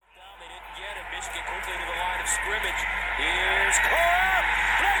scrimmage. Here's Cora.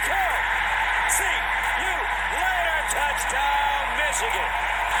 Blake Hill. See you later. Touchdown, Michigan.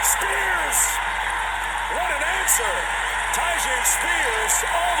 Spears. What an answer. Tyjae Spears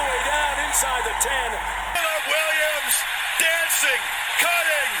all the way down inside the 10. Williams dancing,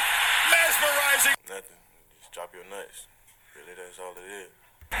 cutting, mesmerizing. Nothing. Just drop your nuts. Really, that's all it is.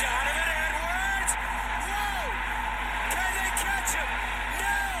 Donovan Edwards. Whoa. Can they catch him?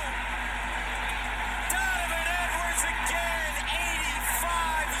 No. Donovan Edwards again.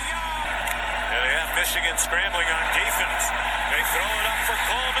 85 yards. There they have Michigan scrambling on defense. They throw it up for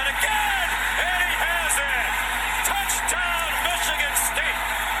Coleman again. And he has it. Touchdown, Michigan State.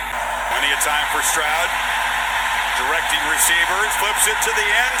 Plenty of time for Stroud. Directing receivers. Flips it to the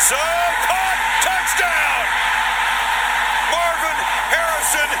end zone. Caught. Touchdown. Marvin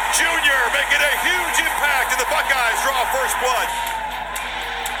Harrison Jr. making a huge impact, and the Buckeyes draw first blood.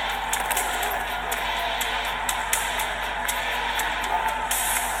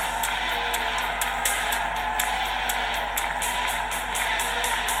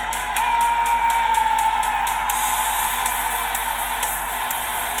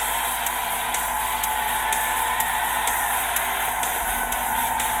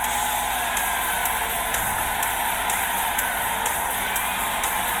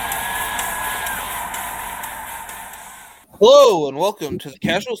 Hello and welcome to the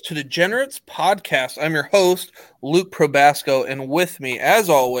Casuals to Degenerates podcast. I'm your host, Luke Probasco, and with me, as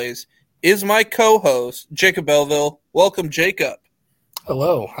always, is my co-host, Jacob Belleville. Welcome, Jacob.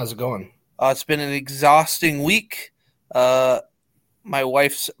 Hello. How's it going? It's been an exhausting week. My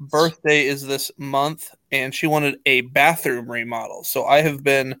wife's birthday is this month, and she wanted a bathroom remodel. So I have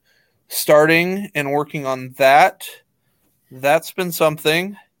been starting and working on that. That's been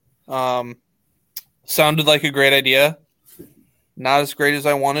something. Sounded like a great idea. Not as great as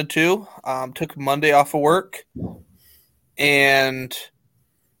I wanted to. Took Monday off of work and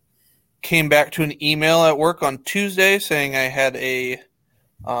came back to an email at work on Tuesday saying I had a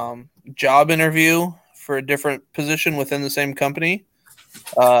job interview for a different position within the same company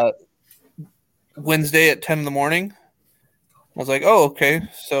Wednesday at 10 in the morning. I was like, oh, okay.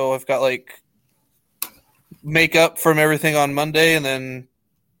 So I've got like makeup from everything on Monday and then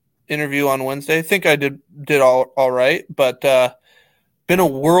interview on Wednesday. I think I did all right, but been a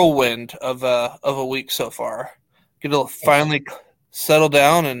whirlwind of a week so far. Get to finally settle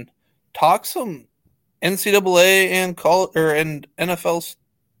down and talk some NCAA and NFL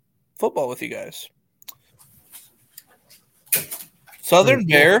football with you guys. Southern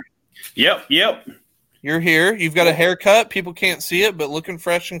Bear. Yep. You're here. You've got a haircut. People can't see it, but looking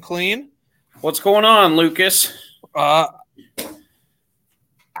fresh and clean. What's going on, Lucas? How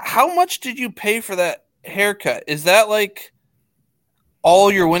much did you pay for that haircut? Is that like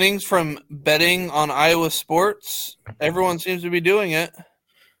all your winnings from betting on Iowa sports? Everyone seems to be doing it.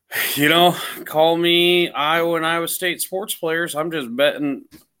 You know, call me Iowa and Iowa State sports players. I'm just betting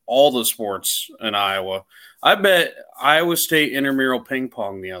all the sports in Iowa. I bet Iowa State intramural ping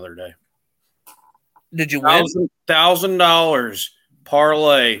pong the other day. Did you win? $1,000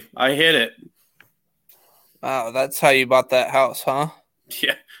 parlay. I hit it. Wow, that's how you bought that house, huh?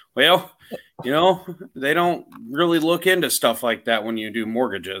 Yeah. Well, you know, they don't really look into stuff like that when you do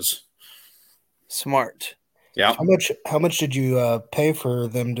mortgages. Smart. Yeah. How much did you pay for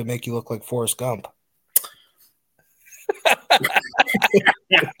them to make you look like Forrest Gump?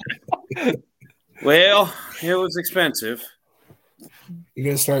 Well, it was expensive. You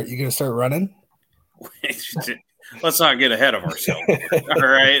gonna start running? Let's not get ahead of ourselves. All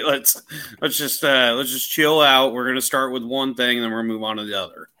right, let's just chill out. We're gonna start with one thing, and then we're gonna move on to the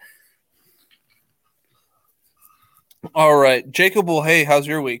other. All right, Jacob. Well, hey, how's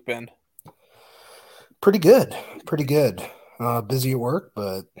your week been? Pretty good. Busy at work,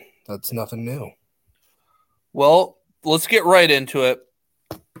 but that's nothing new. Well, let's get right into it.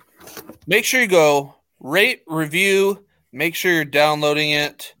 Make sure you go rate, review. Make sure you're downloading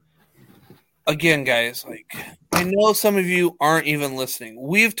it. Again, guys, I know some of you aren't even listening.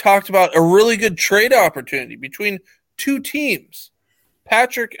 We've talked about a really good trade opportunity between two teams,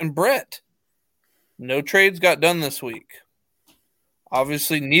 Patrick and Brett. No trades got done this week.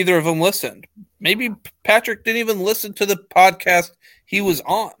 Obviously, neither of them listened. Maybe Patrick didn't even listen to the podcast he was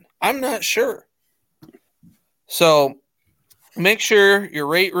on. I'm not sure. So make sure you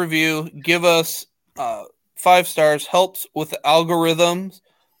rate, review, give us 5 stars. Helps with the algorithms.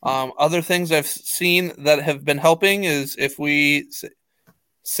 Other things I've seen that have been helping is if we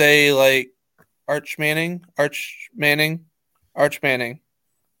say like Arch Manning.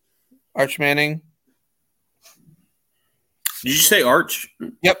 Did you say Arch?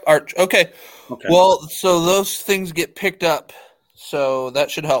 Yep, Arch. Okay. Okay. Well, so those things get picked up, so that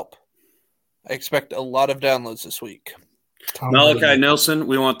should help. I expect a lot of downloads this week. Tom Malachi Brady. Nelson,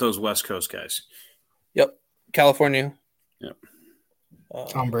 we want those West Coast guys. Yep, California. Yep.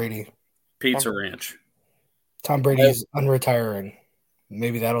 Tom Brady. Pizza Ranch. Tom Brady's unretiring.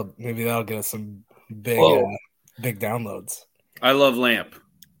 Maybe that'll get us some big downloads. I love Lamp.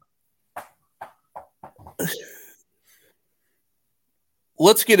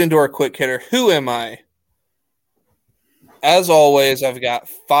 Let's get into our quick hitter. Who am I? As always, I've got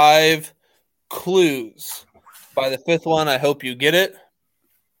 5 clues. By the 5th one, I hope you get it.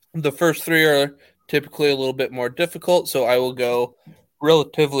 The first 3 are typically a little bit more difficult, so I will go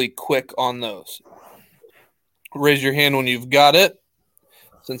relatively quick on those. Raise your hand when you've got it.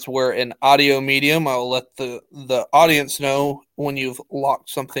 Since we're an audio medium, I will let the audience know when you've locked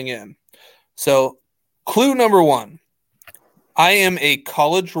something in. So, clue number 1. I am a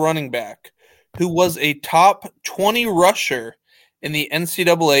college running back who was a top 20 rusher in the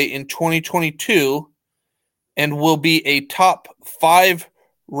NCAA in 2022 and will be a top 5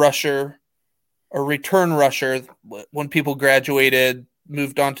 rusher or return rusher when people graduated,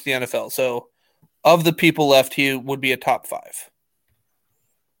 moved on to the NFL. So of the people left, he would be a top 5.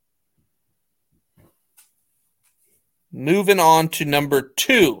 Moving on to number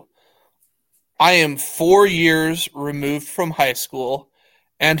 2. I am 4 years removed from high school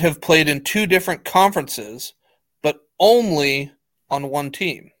and have played in 2 different conferences, but only on one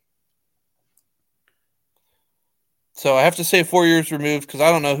team. So I have to say 4 years removed because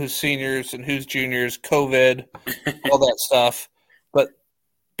I don't know who's seniors and who's juniors, COVID, all that stuff. But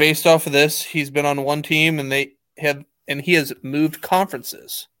based off of this, he's been on one team and he has moved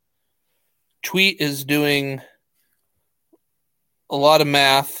conferences. Tweet is doing a lot of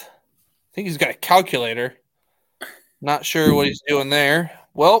math. I think he's got a calculator. Not sure what he's doing there.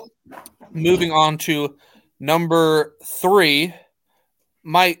 Well, moving on to number 3.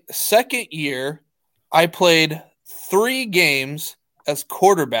 My second year, I played 3 games as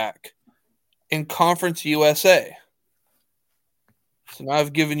quarterback in Conference USA. So now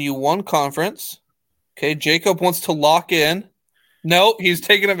I've given you one conference. Okay, Jacob wants to lock in. No, he's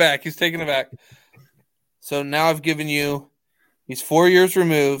taking it back. So now I've given you, he's 4 years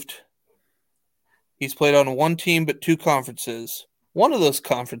removed. He's played on one team but 2 conferences. One of those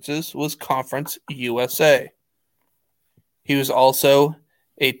conferences was Conference USA. He was also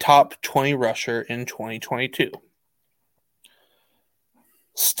a top 20 rusher in 2022.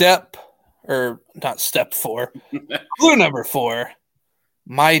 Clue number 4.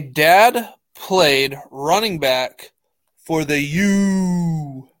 My dad played running back for the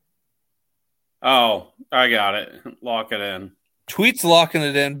U. Oh, I got it. Lock it in. Tweet's locking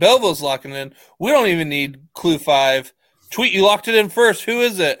it in. Belleville's locking it in. We don't even need clue 5. Tweet, you locked it in first. Who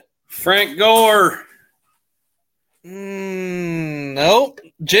is it? Frank Gore. Nope.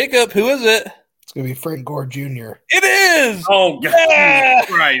 Jacob, who is it? It's going to be Frank Gore Jr. It is! Oh, God. Yeah!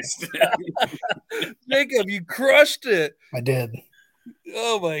 Christ. Jacob, you crushed it. I did.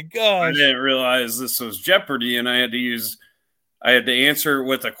 Oh, my I gosh. didn't realize this was Jeopardy, and I had to answer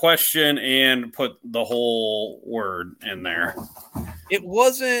with a question and put the whole word in there. It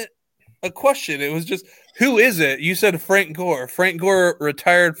wasn't a question. It was just, who is it? You said Frank Gore. Frank Gore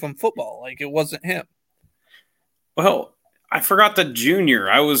retired from football. Like, it wasn't him. Well, I forgot the junior.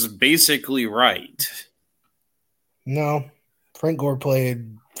 I was basically right. No, Frank Gore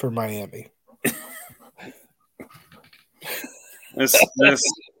played for Miami. This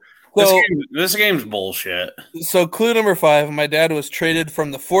game's bullshit. So clue number 5, my dad was traded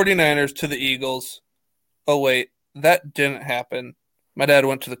from the 49ers to the Eagles. Oh, wait, that didn't happen. My dad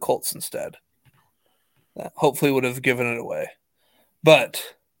went to the Colts instead. That hopefully would have given it away. But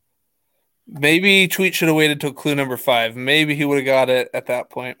maybe Tweet should have waited till clue number 5. Maybe he would have got it at that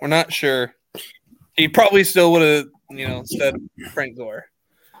point. We're not sure. He probably still would have, said Frank Gore.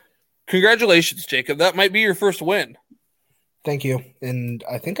 Congratulations, Jacob. That might be your first win. Thank you. And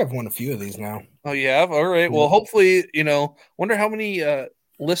I think I've won a few of these now. Oh, yeah? All right. Well, hopefully, wonder how many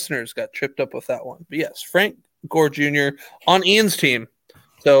listeners got tripped up with that one. But yes, Frank Gore Jr. on Ian's team.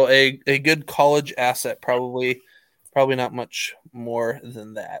 So a good college asset, probably not much more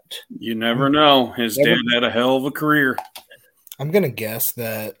than that. You never know. His dad had a hell of a career. I'm going to guess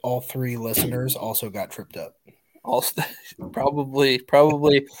that all 3 listeners also got tripped up. Probably.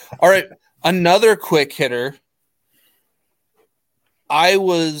 All right. Another quick hitter. I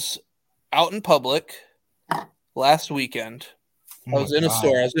was out in public last weekend. I was in a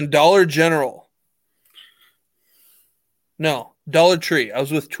store. I was in Dollar General. No, Dollar Tree. I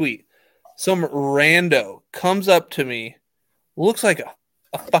was with Tweet. Some rando comes up to me looks like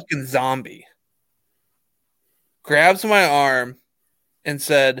a fucking zombie, grabs my arm and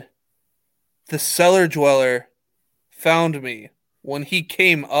said, "The cellar dweller found me when he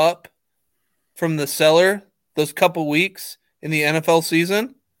came up from the cellar those couple weeks in the NFL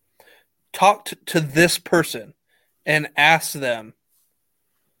season, talked to this person and asked them,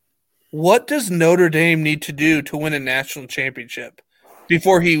 what does Notre Dame need to do to win a national championship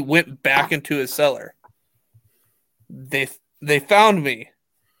before he went back into his cellar? They found me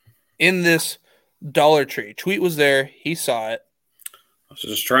in this Dollar Tree. Tweet was there. He saw it. I was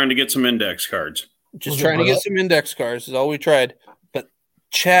just trying to get some index cards. Just trying to get some index cards is all we tried. But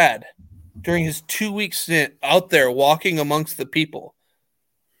Chad, during his 2-week stint out there walking amongst the people,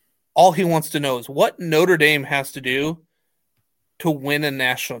 all he wants to know is what Notre Dame has to do to win a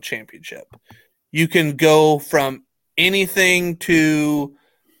national championship. You can go from anything to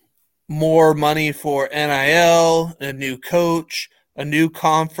more money for NIL, a new coach, a new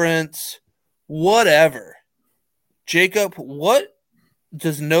conference, whatever. Jacob, what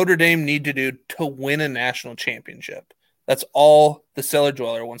does Notre Dame need to do to win a national championship? That's all the cellar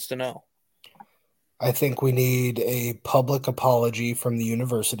dweller wants to know. I think we need a public apology from the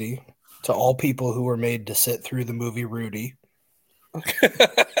university to all people who were made to sit through the movie Rudy.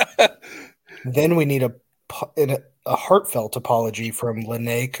 Then we need a heartfelt apology from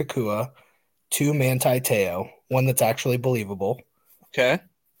Lene Kakua to Manti Te'o, one that's actually believable. Okay.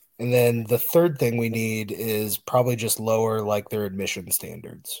 And then the third thing we need is probably just lower like their admission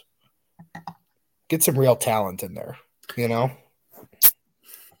standards. Get some real talent in there, you know?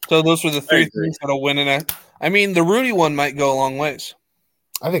 So those were the three things that'll win in it. I mean, the Rudy one might go a long ways.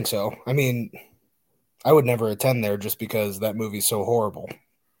 I think so. I mean, I would never attend there just because that movie's so horrible.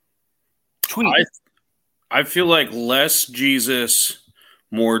 Tweet. I feel like less Jesus,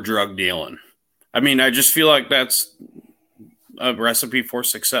 more drug dealing. I mean, I just feel like that's a recipe for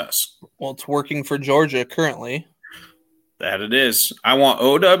success. Well, it's working for Georgia currently. That it is. I want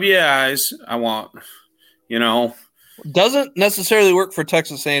OWIs. I want, Doesn't necessarily work for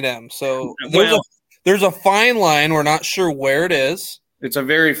Texas A&M. So there's a fine line. We're not sure where it is. It's a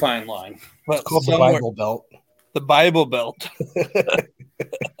very fine line. But it's called the Bible Belt. The Bible Belt.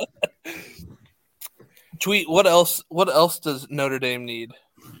 Tweet, what else does Notre Dame need?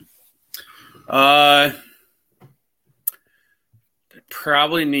 They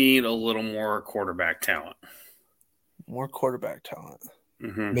probably need a little more quarterback talent. More quarterback talent.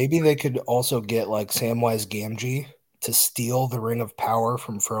 Mm-hmm. Maybe they could also get like Samwise Gamgee to steal the Ring of Power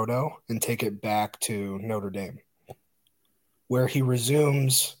from Frodo and take it back to Notre Dame, where he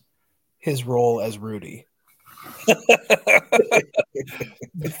resumes his role as Rudy.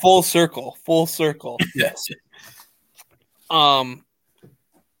 Full circle. Yes. I'm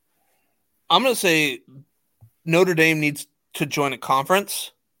going to say Notre Dame needs to join a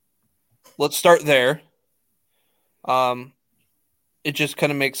conference. Let's start there. It just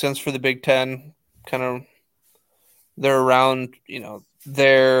kind of makes sense for the Big Ten. Kind of, they're around,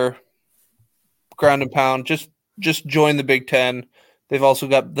 their ground and pound. Just join the Big Ten. They've also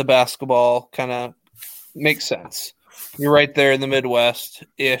got the basketball. Kind of makes sense. You're right there in the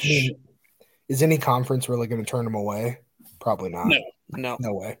Midwest-ish. I mean, is any conference really going to turn them away? Probably not. No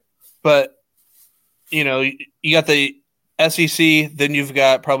way. But, you got the SEC, then you've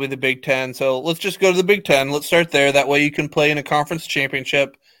got probably the Big Ten. So let's just go to the Big Ten. Let's start there. That way you can play in a conference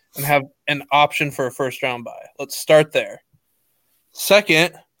championship and have an option for a first-round bye. Let's start there.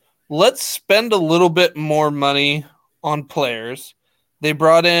 Second, let's spend a little bit more money on players. They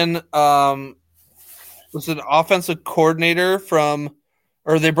brought in was an offensive coordinator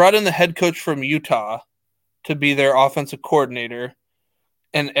they brought in the head coach from Utah to be their offensive coordinator.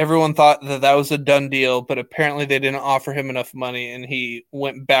 And everyone thought that was a done deal, but apparently they didn't offer him enough money, and he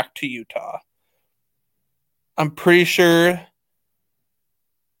went back to Utah. I'm pretty sure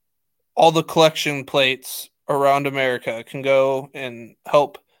all the collection plates around America can go and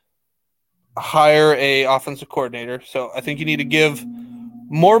help hire a offensive coordinator. So I think you need to give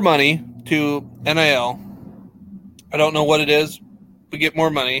more money to NIL. I don't know what it is. We get more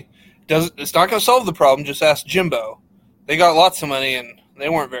money. It's not going to solve the problem. Just ask Jimbo. They got lots of money, and they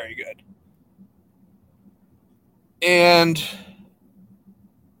weren't very good. And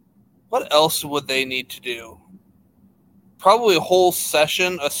what else would they need to do? Probably a whole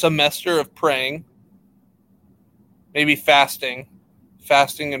a semester of praying. Maybe fasting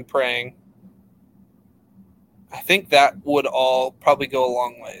and praying. I think that would all probably go a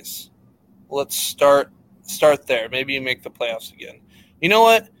long ways. Let's start there. Maybe you make the playoffs again. You know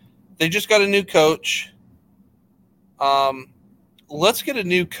what? They just got a new coach. Let's get a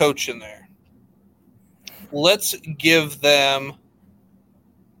new coach in there. let's give them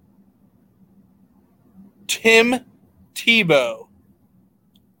Tim Tebow,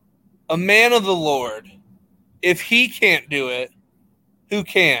 a man of the Lord. If he can't do it, who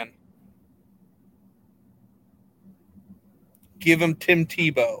can? Give him Tim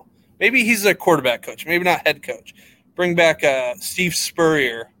Tebow. Maybe he's a quarterback coach, maybe not head coach. Bring back Steve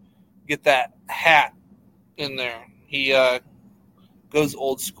Spurrier. Get that hat in there. He goes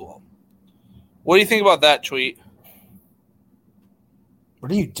old school. What do you think about that, Tweet?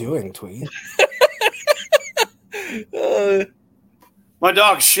 What are you doing, Tweet? My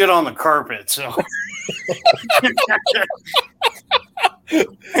dog shit on the carpet, so.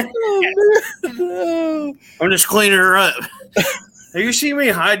 No. I'm just cleaning her up. Have you seen me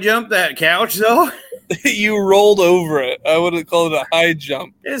high jump that couch, though? You rolled over it. I wouldn't call it a high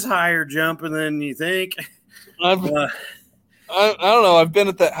jump. It's higher jumping than you think. I don't know. I've been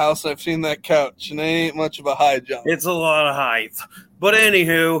at that house. I've seen that couch, and it ain't much of a high jump. It's a lot of height. But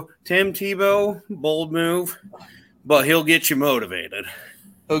anywho, Tim Tebow, bold move, but he'll get you motivated.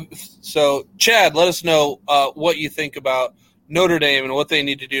 So, Chad, let us know what you think about Notre Dame and what they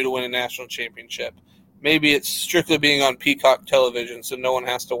need to do to win a national championship. Maybe it's strictly being on Peacock television, so no one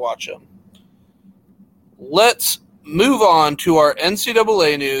has to watch them. Let's move on to our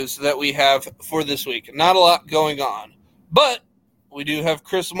NCAA news that we have for this week. Not a lot going on, but we do have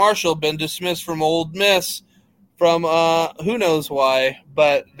Chris Marshall been dismissed from Ole Miss from who knows why,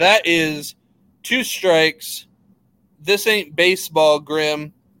 but that is 2 strikes. This ain't baseball,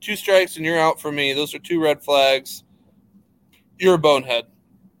 Grim. 2 strikes and you're out for me. Those are 2 red flags. You're a bonehead.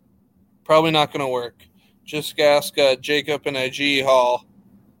 Probably not going to work. Just ask Jacob and IG Hall.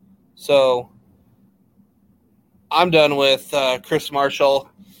 So I'm done with Chris Marshall.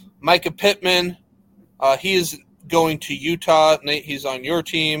 Micah Pittman, he is going to Utah. Nate, he's on your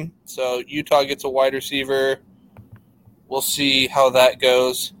team. So Utah gets a wide receiver. We'll see how that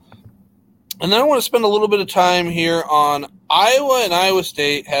goes. And then I want to spend a little bit of time here on Iowa, and Iowa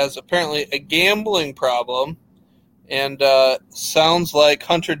State has apparently a gambling problem. And sounds like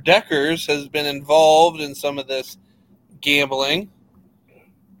Hunter Deckers has been involved in some of this gambling.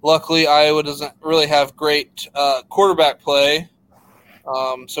 Luckily, Iowa doesn't really have great quarterback play,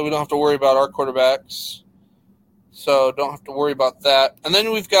 so we don't have to worry about our quarterbacks. So don't have to worry about that. And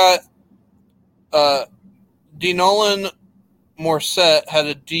then we've got Denolan Morissette had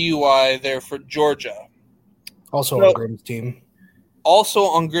a DUI there for Georgia. Also on Grimm's team. Also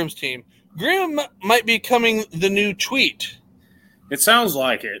on Grimm's team. Grimm might be becoming the new Tweet. It sounds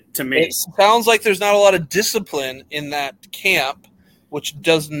like it to me. It sounds like there's not a lot of discipline in that camp, which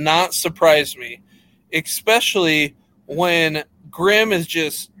does not surprise me, especially when Grimm is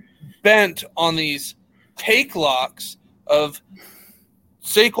just bent on these take locks of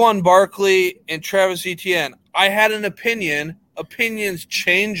Saquon Barkley and Travis Etienne. I had an opinion. Opinions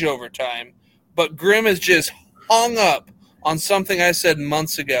change over time, but Grimm is just hung up on something I said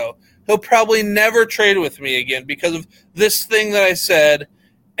months ago. He'll probably never trade with me again because of this thing that I said,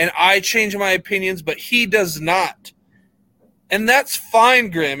 and I change my opinions, but he does not. And that's fine,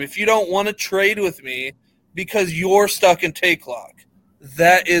 Grimm, if you don't want to trade with me because you're stuck in take lock.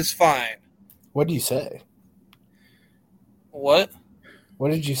 That is fine. What do you say? What?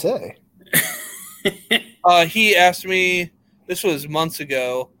 What did you say? He asked me, this was months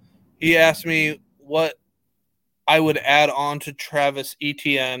ago, he asked me what I would add on to Travis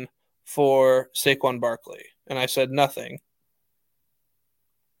Etienne for Saquon Barkley. And I said nothing.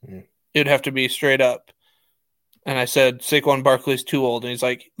 It'd have to be straight up. And I said, Saquon Barkley's too old. And he's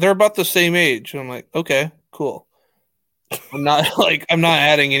like, they're about the same age. And I'm like, okay, cool. I'm not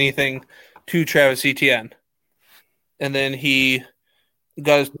adding anything to Travis Etienne. And then he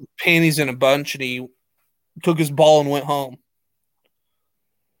got his panties in a bunch and he took his ball and went home.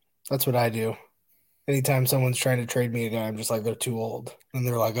 That's what I do. Anytime someone's trying to trade me a guy, I'm just like, they're too old. And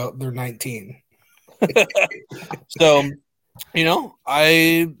they're like, oh, they're 19. So,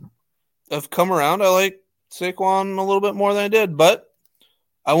 I have come around. I like Saquon a little bit more than I did, but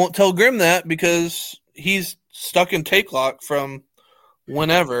I won't tell Grimm that because he's stuck in take lock from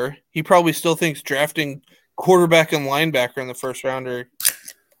whenever. He probably still thinks drafting quarterback and linebacker in the first round are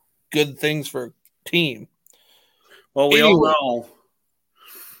good things for a team. Well,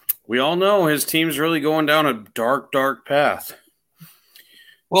 we all know his team's really going down a dark, dark path.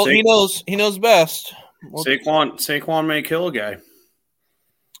 Well, he knows best. Saquon may kill a guy.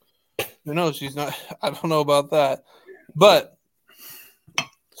 Who knows? He's not. I don't know about that. But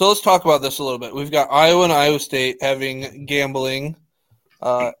so let's talk about this a little bit. We've got Iowa and Iowa State having gambling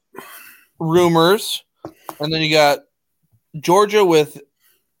rumors, and then you got Georgia with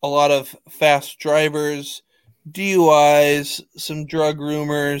a lot of fast drivers DUIs, some drug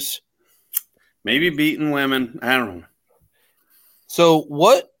rumors. Maybe beating women. I don't know. So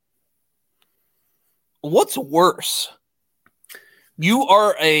what's worse?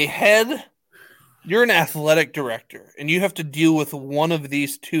 You're an athletic director, and you have to deal with one of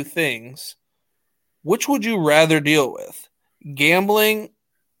these two things. Which would you rather deal with? Gambling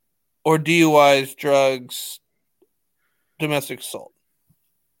or DUIs, drugs, domestic assault?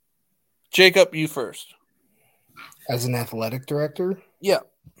 Jacob, you first. As an athletic director? Yeah.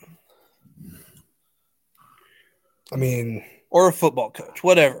 I mean, or a football coach,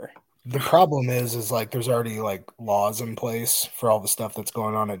 whatever. The problem is like there's already like laws in place for all the stuff that's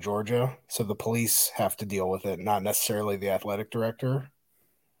going on at Georgia. So the police have to deal with it, not necessarily the athletic director.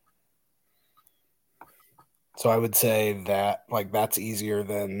 So I would say that like that's easier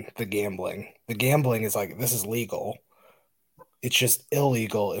than the gambling. The gambling is like, this is legal. It's just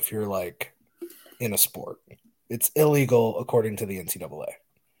illegal if you're like in a sport. It's illegal according to the NCAA.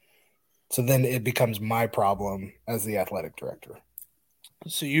 So then it becomes my problem as the athletic director.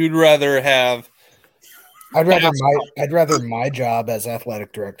 So you'd rather have? I'd rather my job as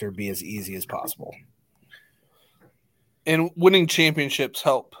athletic director be as easy as possible. And winning championships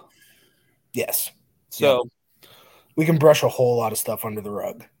help. Yes. So we can brush a whole lot of stuff under the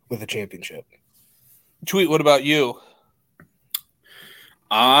rug with a championship. Tweet, what about you?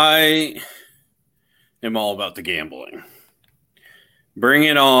 I am all about the gambling. Bring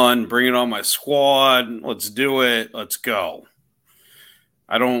it on my squad. Let's do it. Let's go.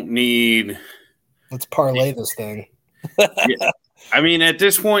 I don't need. Let's parlay this thing. Yeah. I mean, at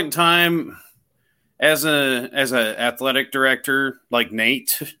this point in time, as a athletic director like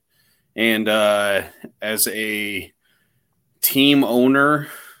Nate, and as a team owner,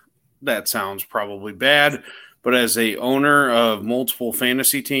 that sounds probably bad, but as a owner of multiple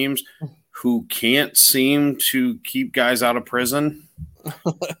fantasy teams who can't seem to keep guys out of prison,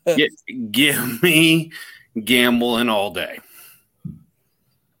 give me gambling all day.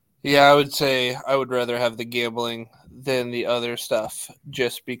 Yeah, I would say I would rather have the gambling than the other stuff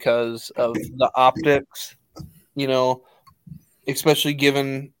just because of the optics, especially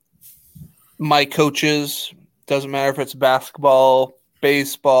given my coaches. Doesn't matter if it's basketball,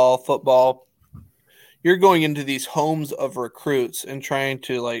 baseball, football. You're going into these homes of recruits and trying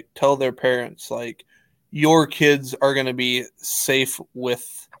to like tell their parents like your kids are going to be safe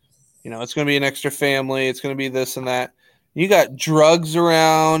with, it's going to be an extra family. It's going to be this and that. You got drugs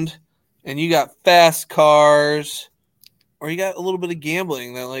around and you got fast cars or you got a little bit of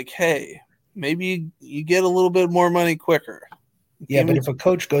gambling that like, hey, maybe you get a little bit more money quicker. Yeah, but if a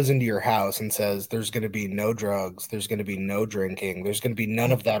coach goes into your house and says there's going to be no drugs, there's going to be no drinking, there's going to be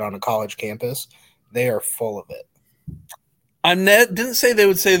none of that on a college campus, they are full of it. I didn't say they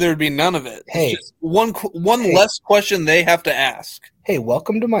would say there would be none of it. Hey, it's just one less question they have to ask. Hey,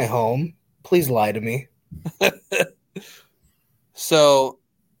 welcome to my home. Please lie to me. So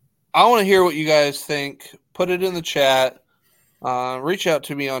I want to hear what you guys think. Put it in the chat. Reach out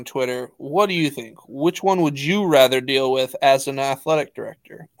to me on Twitter. What do you think? Which one would you rather deal with as an athletic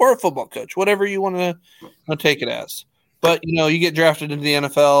director or a football coach? Whatever you want to take it as. But, you get drafted into the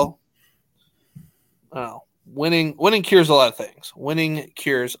NFL. I don't know. Winning cures a lot of things. Winning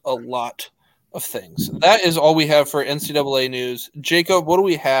cures a lot of things. That is all we have for NCAA news. Jacob, what do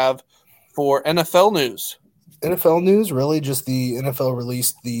we have for NFL news? NFL news, really just the NFL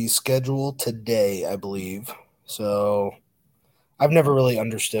released the schedule today, I believe. So I've never really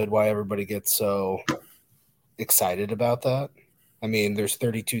understood why everybody gets so excited about that. I mean, there's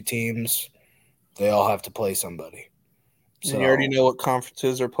 32 teams. They all have to play somebody. So you already know what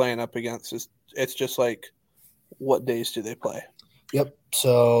conferences are playing up against. It's just like, what days do they play? Yep.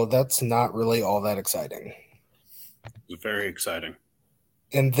 So that's not really all that exciting. It's very exciting.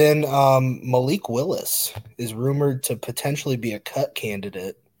 And then Malik Willis is rumored to potentially be a cut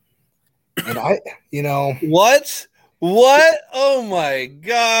candidate. And What? What? Oh my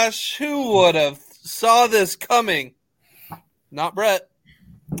gosh. Who would have saw this coming? Not Brett.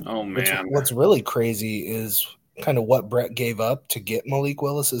 Oh, man. What's really crazy is kind of what Brett gave up to get Malik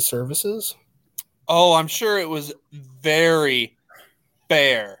Willis's services. Oh, I'm sure it was very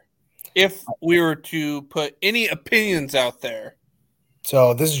fair if we were to put any opinions out there.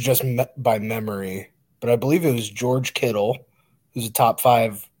 So this is just by memory, but I believe it was George Kittle, who's a top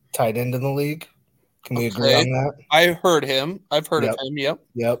 5 tight end in the league. Can we agree on that? I heard him. I've heard of him. Yep.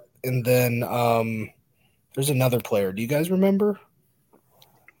 Yep. And then there's another player. Do you guys remember?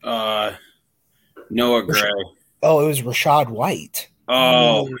 Noah Gray. Oh, it was Rashad White.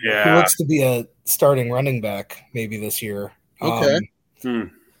 Oh, yeah. Who looks to be a starting running back maybe this year. Okay.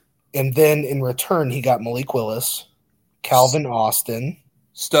 And then in return, he got Malik Willis, Calvin Austin,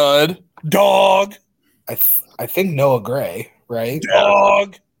 Stud. Dog. I think Noah Gray, right?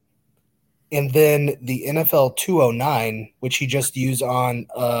 Dog. And then the NFL 209, which he just used on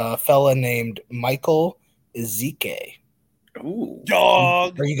a fella named Michael Ezike. Ooh.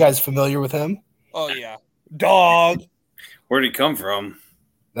 Dog. Are you guys familiar with him? Oh, yeah. Dog. Where'd he come from?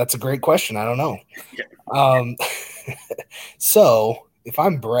 That's a great question. I don't know. So if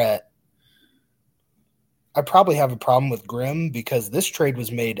I'm Brett, I probably have a problem with Grimm because this trade was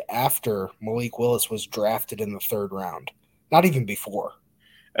made after Malik Willis was drafted in the 3rd round, not even before.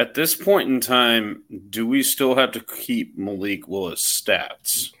 At this point in time, do we still have to keep Malik Willis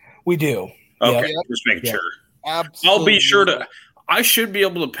stats? We do. Okay, Yeah. just making Yeah. sure. Absolutely. I'll be sure to. I should be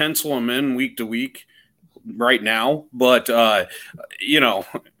able to pencil him in week to week right now, but I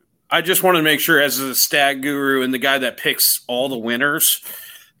just want to make sure, as a stat guru and the guy that picks all the winners,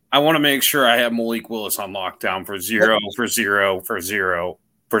 I want to make sure I have Malik Willis on lockdown for 0 for 0 for 0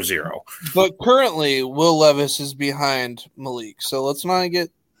 for 0. But currently, Will Levis is behind Malik. So let's not get,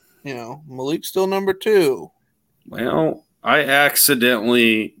 Malik's still number 2. Well, I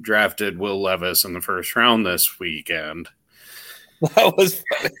accidentally drafted Will Levis in the 1st round this weekend. That was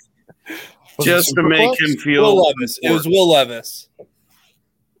funny. Just to make him feel. Will Levis. It was Will Levis.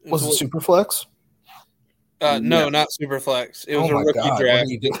 Was it Superflex? No, not Superflex. It was a rookie draft. What are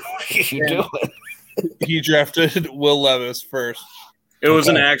you doing? He drafted Will Levis first. It was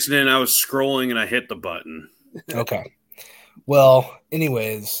an accident. I was scrolling and I hit the button. Okay. Well,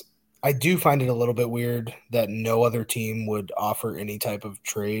 anyways, I do find it a little bit weird that no other team would offer any type of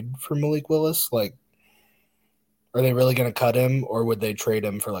trade for Malik Willis. Like, are they really going to cut him, or would they trade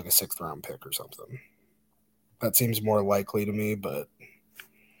him for like a 6th round pick or something? That seems more likely to me, but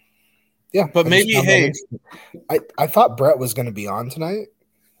yeah. But maybe, hey, I thought Brett was going to be on tonight,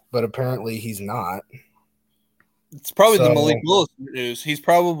 but apparently he's not. It's probably the Malik Willis news. He's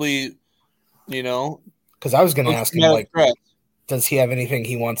probably, because I was going to ask him, like, threat. Does he have anything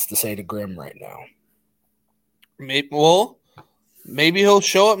he wants to say to Grimm right now? Maybe he'll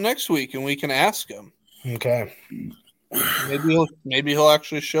show up next week and we can ask him. Okay. Maybe he'll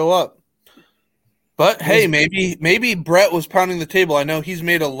actually show up. But hey, maybe Brett was pounding the table. I know he's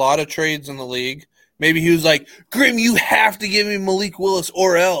made a lot of trades in the league. Maybe he was like, Grimm, you have to give me Malik Willis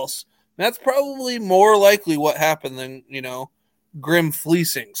or else. That's probably more likely what happened than, Grimm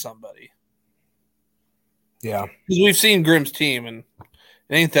fleecing somebody. Yeah. Because we've seen Grimm's team and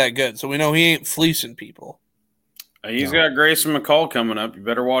it ain't that good. So we know he ain't fleecing people. He's got Grayson McCall coming up. You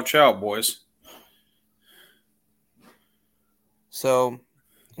better watch out, boys. So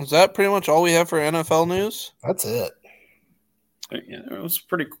is that pretty much all we have for NFL news? That's it. Yeah, it was a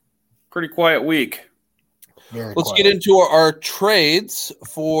pretty quiet week. Let's get into our trades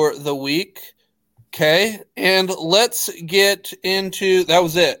for the week. Okay. And let's get into – that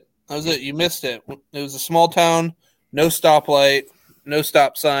was it. You missed it. It was a small town, no stoplight, no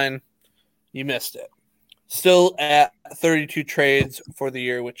stop sign. You missed it. Still at 32 trades for the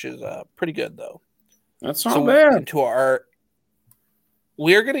year, which is pretty good, though. That's not bad.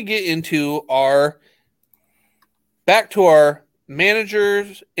 We are going to get into back to our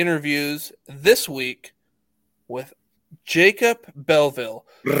managers' interviews this week with Jacob Belleville.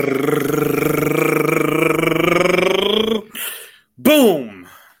 Boom.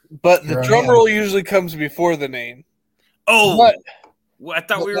 But the drum roll usually comes before the name. Oh, I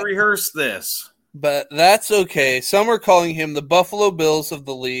thought we rehearsed this. But that's okay. Some are calling him the Buffalo Bills of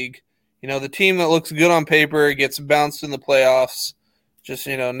the league. The team that looks good on paper, gets bounced in the playoffs, just,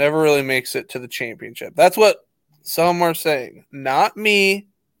 never really makes it to the championship. That's what some are saying. Not me.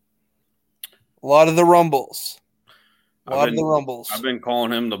 A lot of the rumbles. I've been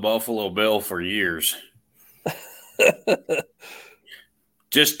calling him the Buffalo Bill for years.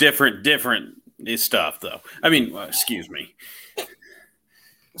 Just different stuff, though. I mean, excuse me.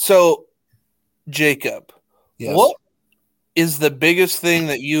 So, Jacob, yes. What is the biggest thing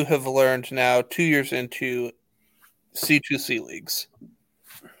that you have learned now 2 years into C2C leagues?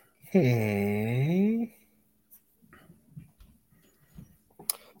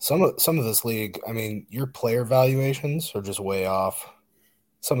 Some of this league, I mean, your player valuations are just way off.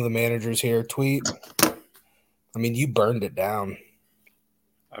 Some of the managers here, Tweet, I mean, you burned it down.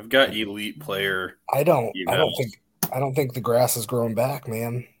 I've got elite player. I don't think the grass is growing back,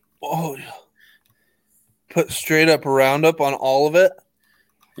 man. Oh, put straight up roundup on all of it.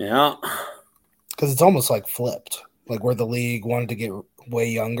 Yeah, because it's almost like flipped, like where the league wanted to get way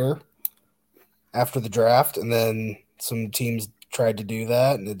younger after the draft, and then some teams tried to do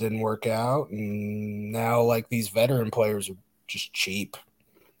that, and it didn't work out. And now, like, these veteran players are just cheap.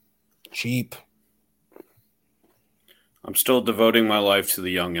 Cheap. I'm still devoting my life to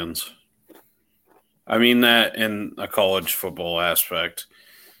the youngins. I mean that in a college football aspect.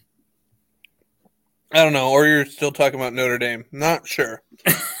 I don't know. Or you're still talking about Notre Dame. Not sure.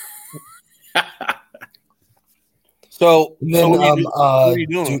 So Then, what are you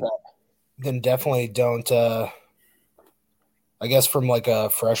doing with that? Then definitely don't. I guess from like a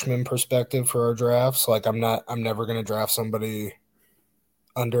freshman perspective for our drafts, like I'm never going to draft somebody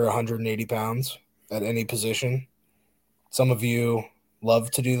under 180 pounds at any position. Some of you love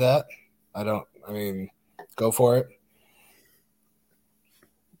to do that. Go for it.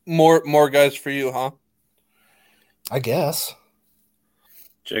 More guys for you, huh? I guess.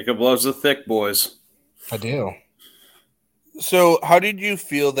 Jacob loves the thick boys. I do. So how did you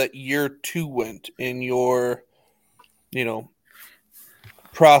feel that year 2 went in your,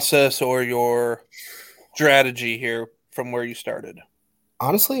 process or your strategy here from where you started?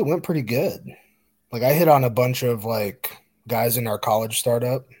 Honestly, it went pretty good. Like I hit on a bunch of like guys in our college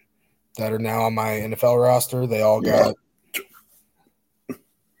startup that are now on my NFL roster. They all got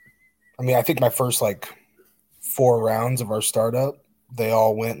I think my first like 4 rounds of our startup, they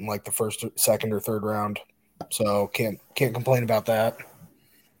all went in like the first, second, or third round. So can't complain about that.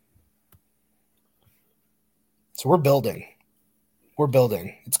 So we're building.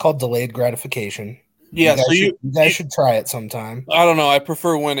 It's called delayed gratification. Yeah, you guys should try it sometime. I don't know. I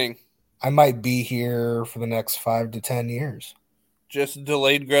prefer winning. I might be here for the next 5 to 10 years. Just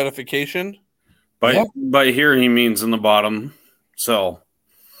delayed gratification? By here he means in the bottom. So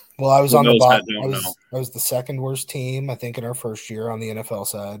well, I was on the bottom. I I was the second worst team, I think, in our first year on the NFL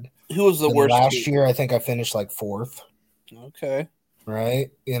side. Who was the worst last team? year? I think I finished like 4th. Okay.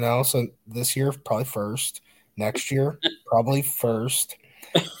 Right? So this year probably first. Next year probably first.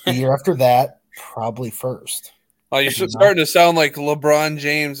 The year after that probably first. Oh, you're starting to sound like LeBron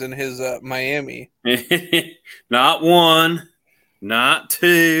James in his Miami. Not 1, not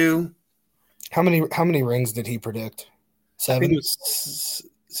 2. How many rings did he predict? 7? I think it was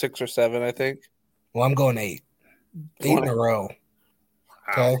 6 or 7, I think. Well, I'm going 8. 8 in a row.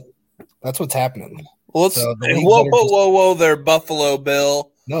 Okay. That's what's happening. Whoa there, Buffalo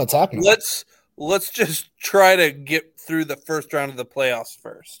Bill. No, it's happening. Let's just try to get through the first round of the playoffs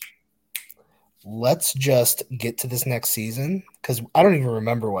first. Let's just get to this next season because I don't even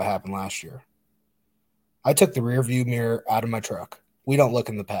remember what happened last year. I took the rearview mirror out of my truck. We don't look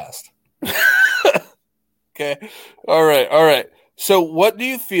in the past. Okay. All right. So what do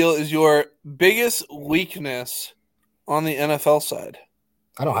you feel is your biggest weakness on the NFL side?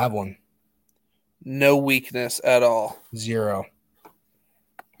 I don't have one. No weakness at all. 0.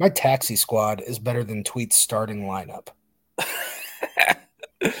 My taxi squad is better than Tweet's starting lineup.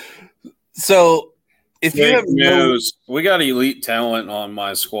 So if you have news, we got elite talent on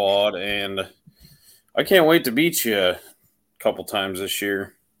my squad, and I can't wait to beat you a couple times this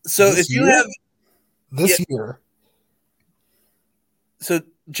year. So if you have this year. So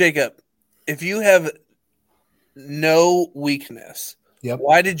Jacob, if you have no weakness,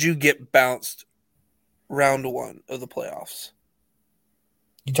 why did you get bounced round 1 of the playoffs?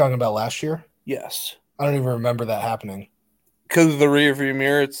 You talking about last year? Yes. I don't even remember that happening. Because of the rearview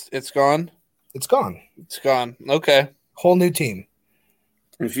mirror, it's gone? It's gone. It's gone. Okay. Whole new team.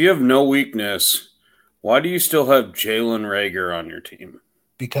 If you have no weakness, why do you still have Jalen Reagor on your team?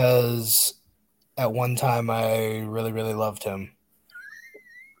 Because at one time I really, really loved him.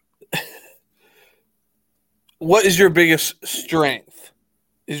 What is your biggest strength?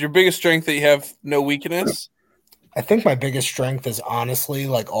 Is your biggest strength that you have no weakness? I think my biggest strength is honestly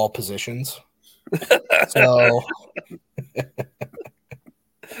like all positions. So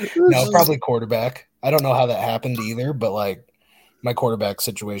no, probably quarterback. I don't know how that happened either, but like my quarterback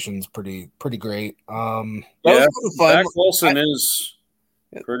situation's pretty great. Zach Wilson is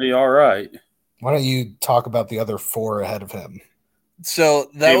pretty all right. Why don't you talk about the other 4 ahead of him? So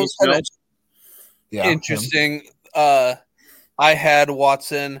that was kind of interesting. I had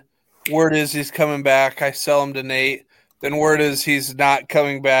Watson. Word is he's coming back. I sell him to Nate. Then word is he's not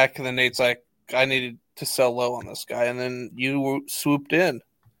coming back. And then Nate's like, I needed to sell low on this guy. And then you swooped in.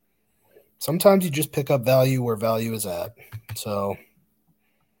 Sometimes you just pick up value where value is at. So,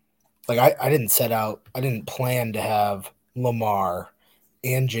 like, I didn't plan to have Lamar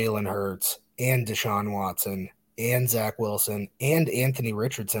and Jalen Hurts and Deshaun Watson and Zach Wilson and Anthony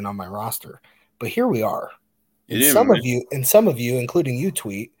Richardson on my roster. But here we are. And some of you, including you,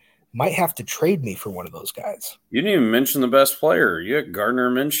 Tweet, might have to trade me for one of those guys. You didn't even mention the best player. You had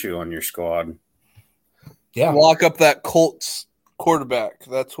Gardner Minshew on your squad. Yeah. Lock up that Colts quarterback.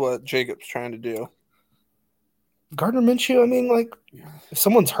 That's what Jacob's trying to do. Gardner Minshew, I mean, like, if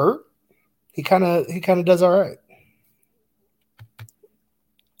someone's hurt, He kind of does all right.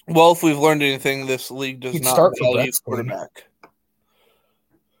 Well, if we've learned anything, this league does He'd not start for value Brett's team. quarterback.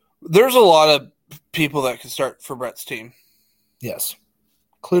 There's a lot of people that can start for Brett's team. Yes,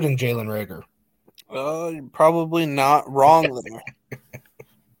 including Jalen Rager. You're probably not wrong there.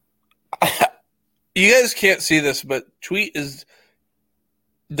 You guys can't see this, but Tweet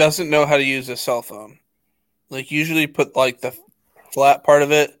doesn't know how to use a cell phone. Like, usually put like the flat part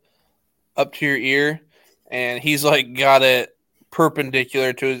of it up to your ear, and he's like got it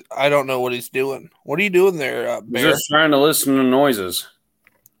perpendicular to his. I don't know what he's doing. What are you doing there, Bear? Just trying to listen to noises.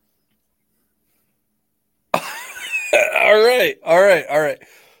 All right.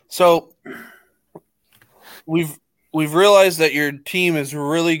 So we've realized that your team is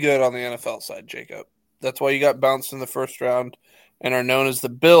really good on the NFL side, Jacob. That's why you got bounced in the first round and are known as the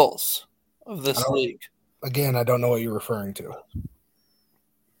Bills of this league. Again, I don't know what you're referring to.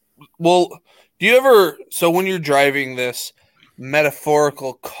 Well, do you ever? So when you're driving this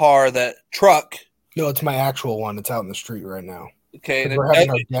metaphorical car, that truck. No, it's my actual one. It's out in the street right now. Okay, and we're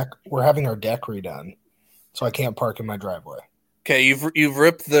having our deck redone, so I can't park in my driveway. Okay, you've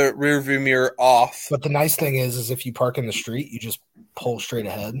ripped the rearview mirror off. But the nice thing is if you park in the street, you just pull straight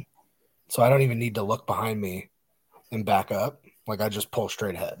ahead. So I don't even need to look behind me and back up. Like, I just pull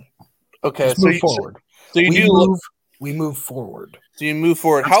straight ahead. Okay, just move forward. So we move forward. So you move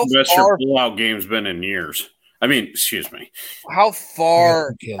forward. That's the best your pullout game's been in years. I mean, excuse me. How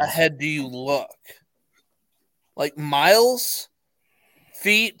far ahead do you look? Like miles?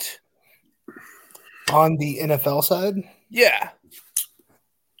 Feet? On the NFL side? Yeah.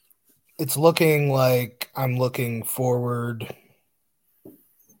 It's looking like I'm looking forward.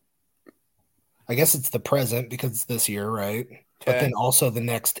 I guess it's the present because it's this year, right? Okay. But then also the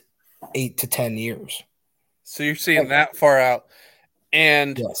next 8 to 10 years. So you're seeing that far out.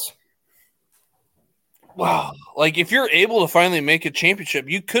 And yes. Wow. Like, if you're able to finally make a championship,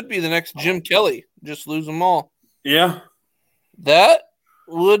 you could be the next Jim Kelly. Just lose them all. Yeah. That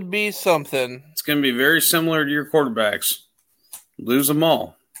would be something. It's going to be very similar to your quarterbacks. Lose them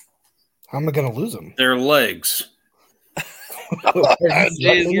all. How am I going to lose them? Their legs.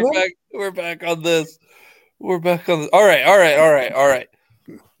 Jeez, we're back on this. We're back on this. All right.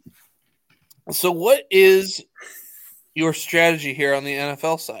 So what is your strategy here on the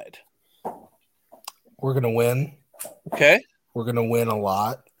NFL side? We're going to win. Okay. We're going to win a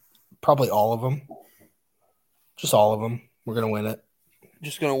lot. Probably all of them. Just all of them. We're going to win it.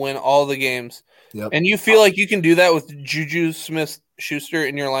 Just going to win all the games. Yep. And you feel like you can do that with Juju Smith-Schuster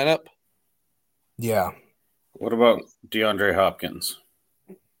in your lineup? Yeah. What about DeAndre Hopkins?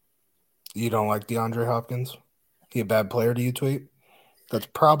 You don't like DeAndre Hopkins? He a bad player to you, Tweet? That's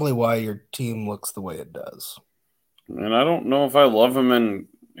probably why your team looks the way it does. And I don't know if I love him in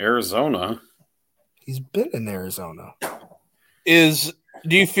Arizona. He's been in Arizona. Do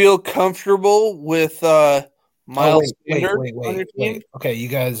you feel comfortable with Miles Sanders on your team? Okay, you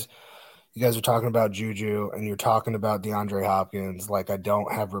guys are talking about Juju and you're talking about DeAndre Hopkins like I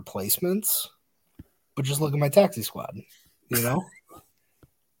don't have replacements. But just look at my taxi squad, you know?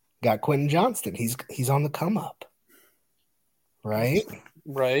 Got Quentin Johnston. He's on the come up. Right?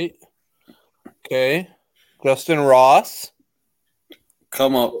 Right. Okay. Justin Ross.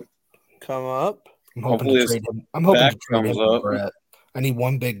 Come up. I'm hoping to trade him. With Brett. I need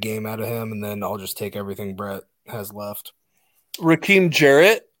one big game out of him, and then I'll just take everything Brett has left. Raheem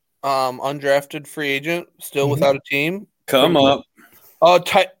Jarrett, undrafted free agent, still without a team. Come up.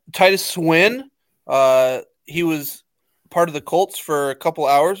 Titus Swin. He was part of the Colts for a couple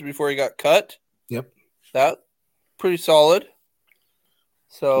hours before he got cut. Yep. That pretty solid.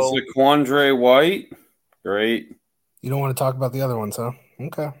 So Quandre White. Great. You don't want to talk about the other ones, huh?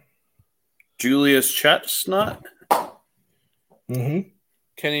 Okay. Julius Chestnut. Mm-hmm.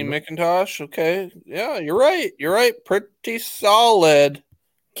 Kenny McIntosh. Okay. Yeah, you're right. Pretty solid.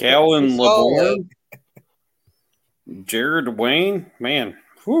 Calvin LeBourne. Jared Wayne. Man.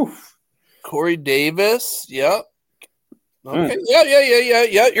 Whew. Corey Davis. Yep. Okay.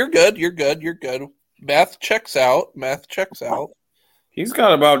 Yeah. You're good. Math checks out. He's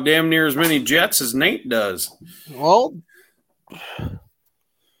got about damn near as many Jets as Nate does. Well, I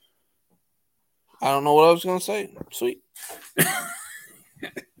don't know what I was going to say. Sweet.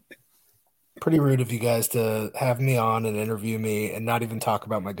 Pretty rude of you guys to have me on and interview me and not even talk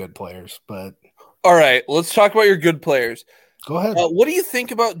about my good players. But all right, let's talk about your good players. Go ahead. What do you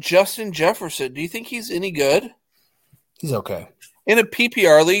think about Justin Jefferson? Do you think he's any good? He's okay. In a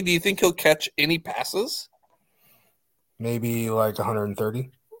PPR league, do you think he'll catch any passes? Maybe like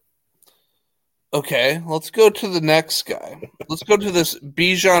 130. Okay, let's go to the next guy. Let's go to this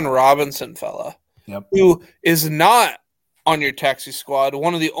Bijan Robinson fella, Yep. who is not on your taxi squad,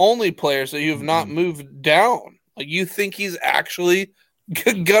 one of the only players that you have not moved down. Like, you think he's actually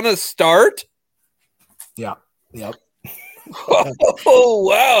gonna start? Yeah. Yep. Oh,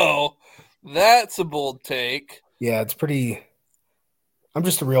 wow. That's a bold take. Yeah, it's pretty. I'm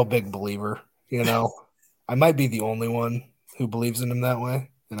just a real big believer, you know. I might be the only one who believes in him that way,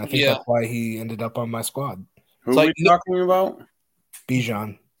 and I think Yeah. that's why he ended up on my squad. Who It's are like- we talking about?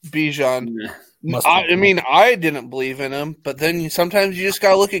 Bijan. Yeah. I mean, I didn't believe in him, but then sometimes you just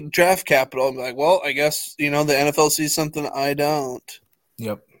gotta look at draft capital and be like, well, I guess, the NFL sees something I don't.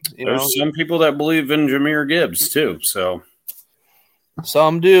 Yep. You know? There's some people that believe in Jahmyr Gibbs too. So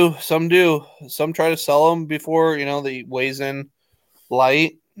Some do. Some try to sell him before, he weighs in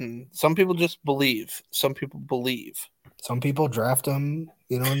light. And some people just believe. Some people believe. Some people draft him,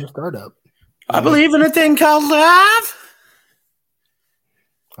 in the startup. I believe in a thing called love.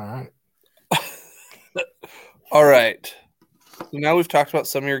 All right. All right. So now we've talked about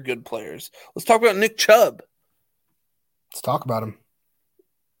some of your good players. Let's talk about Nick Chubb. Let's talk about him.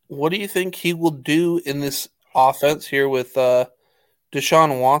 What do you think he will do in this offense here with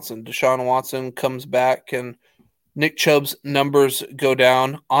Deshaun Watson? Deshaun Watson comes back and Nick Chubb's numbers go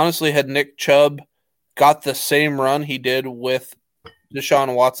down. Honestly, had Nick Chubb got the same run he did with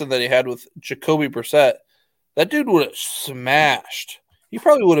Deshaun Watson that he had with Jacoby Brissett, that dude would have smashed. He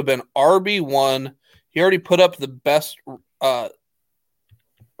probably would have been RB1. He already put up the best I'm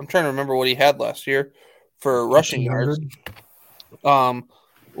trying to remember what he had last year for rushing yards.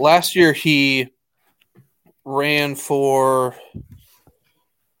 Last year he ran for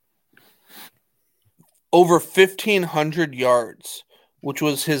over 1,500 yards, which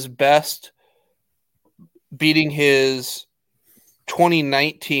was his best, beating his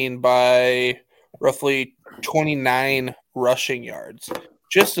 2019 by roughly 29 rushing yards.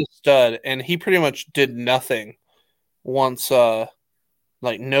 Just a stud, and he pretty much did nothing once,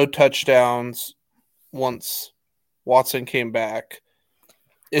 no touchdowns once Watson came back.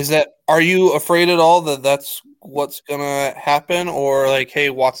 Are you afraid at all that that's what's going to happen? Or hey,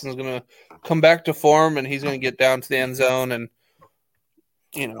 Watson's going to come back to form and he's going to get down to the end zone and,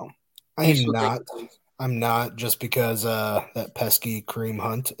 I'm not just because that pesky Kareem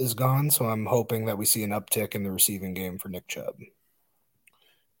Hunt is gone. So I'm hoping that we see an uptick in the receiving game for Nick Chubb.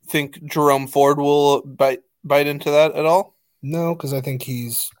 Think Jerome Ford will bite into that at all? No, because I think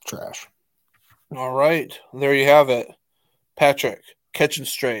he's trash. All right. There you have it. Patrick, catching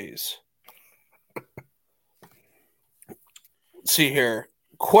strays. Let's see here.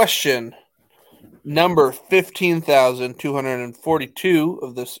 Question number 15,242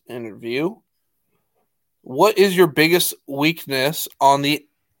 of this interview. What is your biggest weakness on the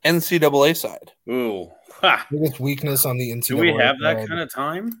NCAA side? Ooh. Ha. Biggest weakness on the NCAA. Do we have that side. kind of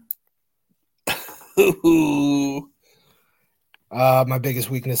time? My biggest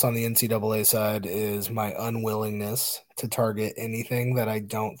weakness on the NCAA side is my unwillingness to target anything that I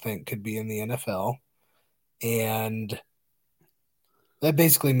don't think could be in the NFL. And that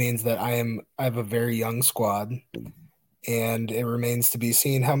basically means that I have a very young squad, and it remains to be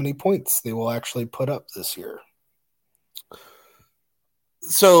seen how many points they will actually put up this year.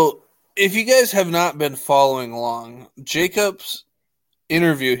 So, if you guys have not been following along, Jacob's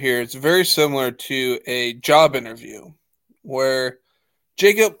interview here is very similar to a job interview where,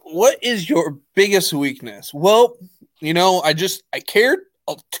 Jacob, what is your biggest weakness? Well, I cared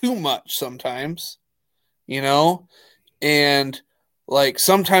too much sometimes, and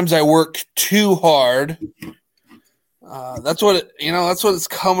sometimes I work too hard. That's what it's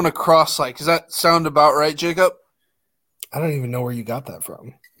coming across like. Does that sound about right, Jacob? I don't even know where you got that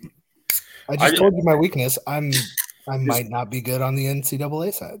from. I just told you my weakness. I might not be good on the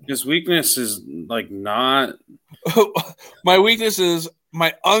NCAA side. His weakness is not. My weakness is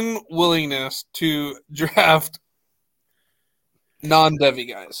my unwillingness to draft non-Devy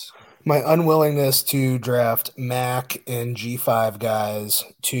guys. My unwillingness to draft MAC and G5 guys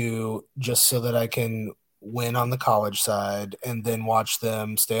just so that I can win on the college side and then watch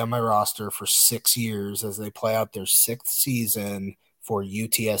them stay on my roster for 6 years as they play out their 6th season for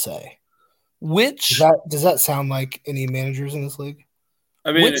UTSA. Does that sound like any managers in this league?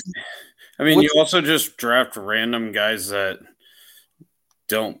 You also just draft random guys that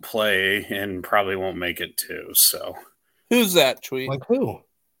don't play and probably won't make it too. So who's that, Tweet? Like who?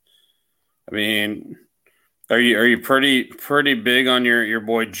 Are you pretty big on your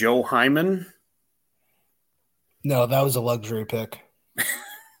boy Joe Hyman? No, that was a luxury pick.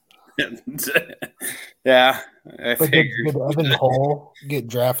 Yeah, I but figured. did Evan Hull get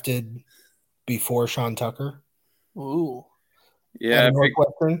drafted before Sean Tucker? Ooh. Yeah, At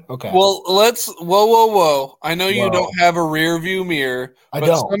Northwestern? Okay. Well, whoa. I know you Whoa. don't have a rear view mirror. I but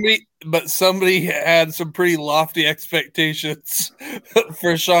don't. Somebody had some pretty lofty expectations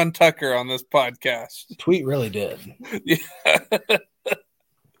for Sean Tucker on this podcast. Tweet really did.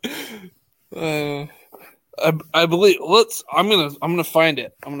 Yeah. I believe. I'm gonna find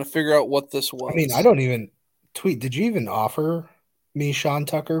it. I'm gonna figure out what this was. I mean, I don't even Tweet. Did you even offer me Sean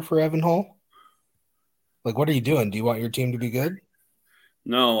Tucker for Evan Hull? Like, what are you doing? Do you want your team to be good?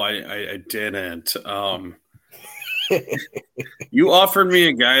 no, I didn't. You offered me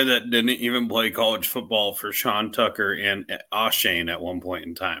a guy that didn't even play college football for Sean Tucker and O'Shane at one point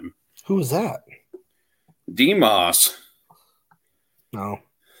in time. Who was that? Demos. No.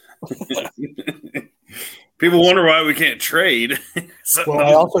 People wonder why we can't trade. Well,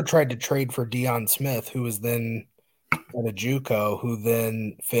 I also tried to trade for Deion Smith, who was then at a JUCO, who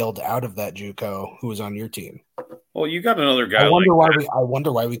then failed out of that JUCO, who was on your team. Well, you got another guy. I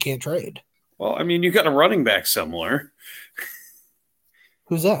wonder why we can't trade. Well, I mean, you got a running back similar.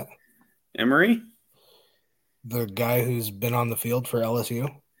 Who's that? Emery? The guy who's been on the field for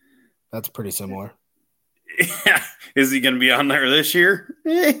LSU? That's pretty similar. Yeah. Is he going to be on there this year?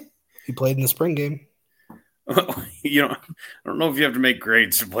 He played in the spring game. I don't know if you have to make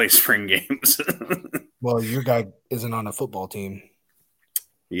grades to play spring games. Well, your guy isn't on a football team.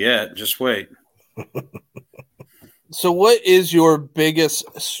 Yeah, just wait. So, what is your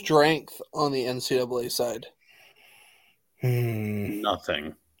biggest strength on the NCAA side?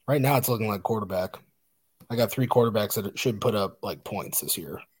 Nothing. Right now, it's looking like quarterback. I got 3 quarterbacks that should put up like points this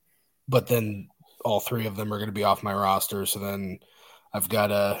year, but then all 3 of them are going to be off my roster. So then I've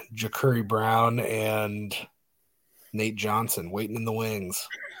got a Ja'Cory Brown and Nate Johnson waiting in the wings.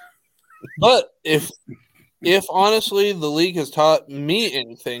 But if honestly the league has taught me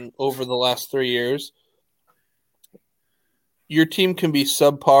anything over the last 3 years, your team can be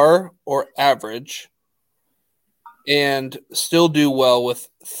subpar or average and still do well with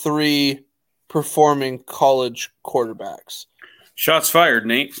 3 performing college quarterbacks. Shots fired,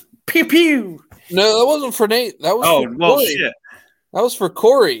 Nate. Pew pew. No, that wasn't for Nate. That was for Corey. Shit. That was for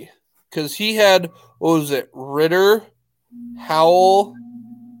Corey because he had, what was it, Ritter, Howell.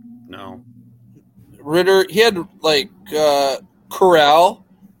 No. Ritter, he had like Corral,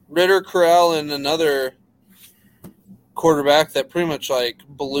 and another quarterback that pretty much like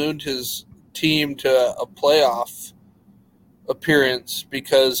ballooned his team to a playoff appearance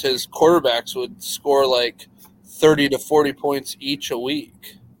because his quarterbacks would score like 30 to 40 points each a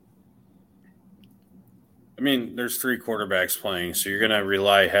week. I mean, there's 3 quarterbacks playing, so you're going to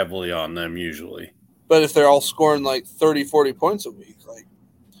rely heavily on them usually. But if they're all scoring like 30, 40 points a week, like,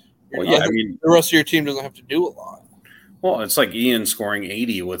 well, yeah, I mean, the rest of your team doesn't have to do a lot. Well, it's like Ian scoring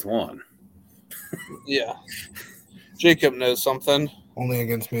 80 with 1. Yeah. Jacob knows something. Only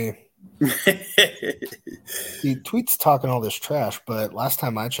against me. He Tweet's talking all this trash, but last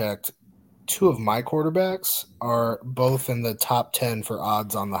time I checked, 2 of my quarterbacks are both in the top 10 for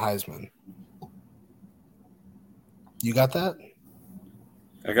odds on the Heisman. You got that?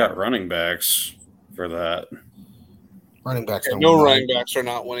 I got running backs for that. Running backs. Yeah, no running backs are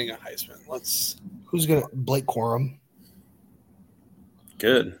not winning a Heisman. Who's gonna Blake Corum?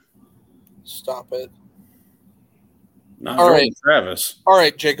 Good. Stop it. Not all Jordan right, Travis. All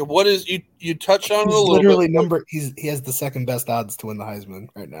right, Jacob. What is you touched on it a little literally bit. He has the second best odds to win the Heisman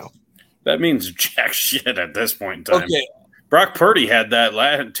right now. That means jack shit at this point in time. Okay. Brock Purdy had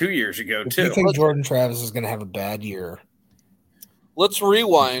that 2 years ago If too. you think Jordan Travis is going to have a bad year? Let's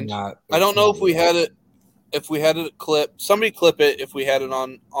rewind. I don't know if we had it. If we had it clip, somebody clip it. If we had it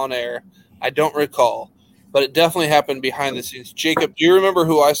on air, I don't recall, but it definitely happened behind the scenes. Jacob, do you remember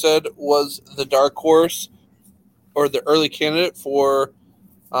who I said was the dark horse or the early candidate for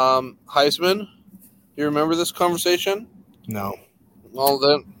Heisman? Do you remember this conversation? No. Well,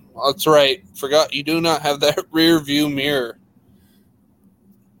 then that's right. Forgot you do not have that rear view mirror.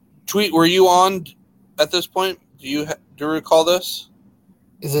 Tweet, were you on at this point? Do you recall this?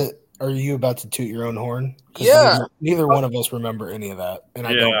 Are you about to toot your own horn? Yeah. Neither one of us remember any of that. And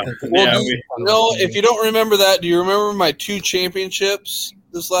I don't think if you don't remember that, do you remember my 2 championships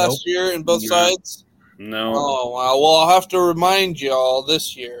this last year in both sides? No. Oh, wow. Well, I'll have to remind you all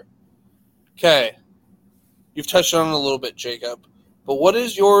this year. Okay. You've touched on it a little bit, Jacob. But what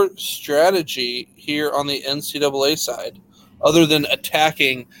is your strategy here on the NCAA side other than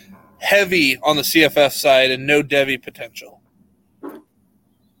attacking heavy on the CFF side and no Devi potential?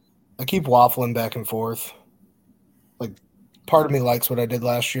 I keep waffling back and forth. Like, part of me likes what I did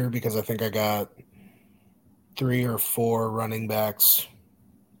last year because I think I got 3 or 4 running backs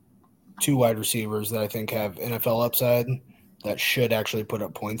two wide receivers that I think have NFL upside that should actually put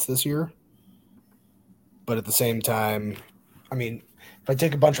up points this year. But at the same time, I mean, if I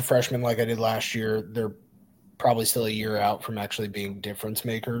take a bunch of freshmen like I did last year, they're probably still a year out from actually being difference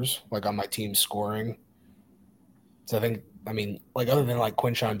makers, like on my team scoring. So I think, I mean, like other than like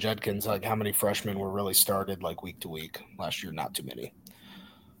Quinshon Judkins, like how many freshmen were really started like week to week last year? Not too many.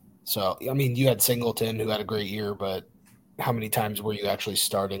 So, I mean, you had Singleton who had a great year, but how many times were you actually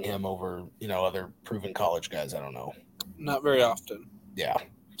starting him over, other proven college guys? I don't know. Not very often. Yeah.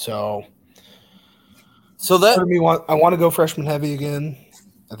 So that part of me I want to go freshman heavy again.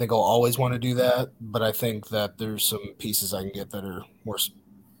 I think I'll always want to do that, but I think that there's some pieces I can get that are more,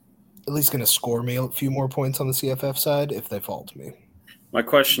 at least going to score me a few more points on the CFF side if they fall to me. My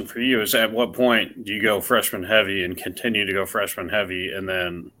question for you is, at what point do you go freshman heavy and continue to go freshman heavy and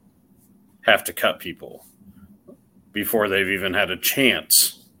then have to cut people before they've even had a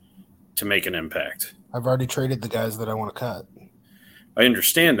chance to make an impact? I've already traded the guys that I want to cut. I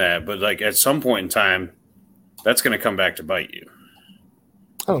understand that, but like at some point in time, that's going to come back to bite you.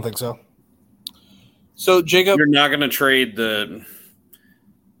 I don't think so. So, Jacob, you're not going to trade the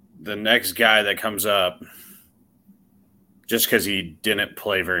next guy that comes up just because he didn't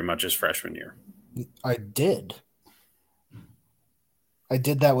play very much his freshman year. I did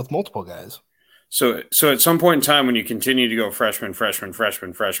that with multiple guys. So at some point in time, when you continue to go freshman. So,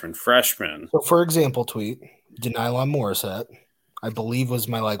 for example, Tweet, Denylon Morissette, I believe was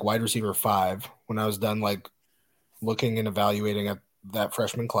my like wide receiver 5 when I was done like looking and evaluating at that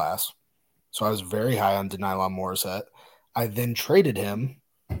freshman class. So I was very high on Denylon Morissette. I then traded him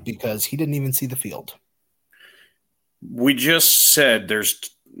because he didn't even see the field. We just said there's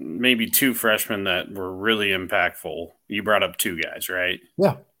maybe 2 freshmen that were really impactful. You brought up 2 guys, right?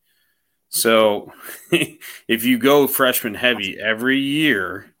 Yeah. So if you go freshman heavy every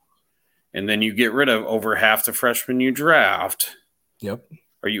year and then you get rid of over half the freshmen you draft, yep,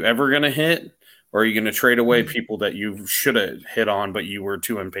 are you ever going to hit? Or are you going to trade away people that you should have hit on, but you were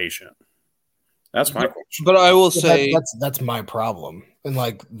too impatient? That's my question. But I will say that's my problem. And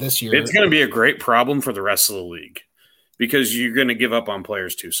like this year, it's going to be a great problem for the rest of the league because you're going to give up on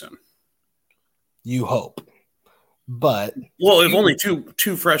players too soon. You hope, but if only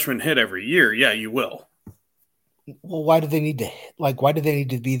two freshmen hit every year, yeah, you will. Well, why do they need to hit? Like, why do they need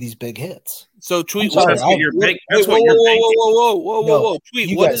to be these big hits? So, Tweet, sorry, that's what you're whoa.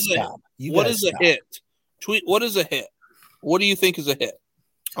 Tweet, what is a hit? Tweet, what is a hit? What do you think is a hit?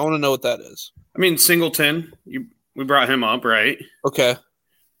 I want to know what that is. I mean, Singleton, we brought him up, right? Okay.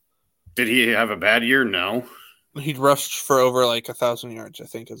 Did he have a bad year? No. He'd rushed for over like 1,000 yards, I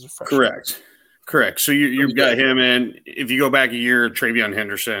think, as a freshman. Correct. So you've got him in. If you go back a year, Travion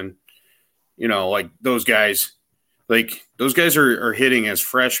Henderson, like those guys are hitting as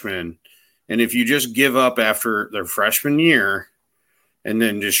freshmen. And if you just give up after their freshman year and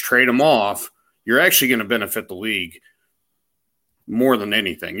then just trade them off, you're actually going to benefit the league more than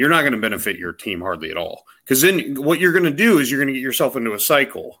anything. You're not going to benefit your team hardly at all. Because then what you're going to do is you're going to get yourself into a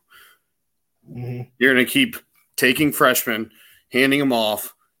cycle. Mm-hmm. You're going to keep taking freshmen, handing them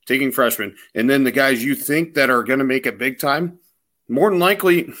off, taking freshmen, and then the guys you think that are going to make it big time, more than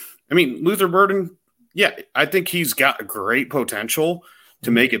likely, I mean, Luther Burden, yeah, I think he's got great potential to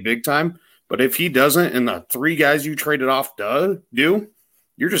make it big time. But if he doesn't and the 3 guys you traded off do,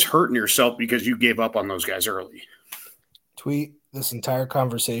 you're just hurting yourself because you gave up on those guys early. Tweet, this entire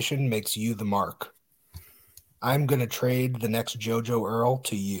conversation makes you the mark. I'm going to trade the next JoJo Earl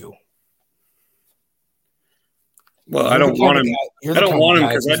to you. Well, I don't want him. I don't want him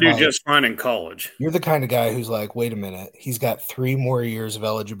because I do just fine in college. You're the kind of guy who's like, wait a minute, he's got 3 more years of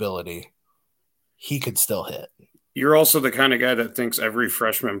eligibility. He could still hit. You're also the kind of guy that thinks every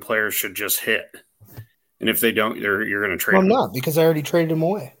freshman player should just hit. And if they don't, you're going to trade them. I'm not, because I already traded him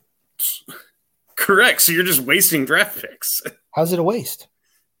away. Correct. So you're just wasting draft picks. How's it a waste?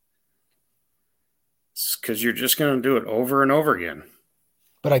 It's because you're just going to do it over and over again.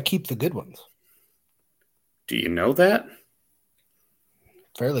 But I keep the good ones. Do you know that?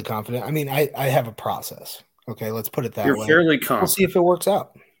 Fairly confident. I mean, I have a process. Okay, let's put it that way. You're fairly confident. We'll see if it works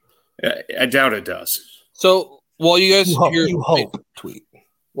out. I doubt it does. So while you guys Tweet.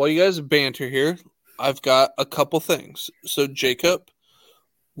 While you guys banter here, I've got a couple things. So Jacob,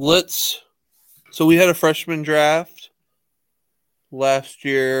 so we had a freshman draft last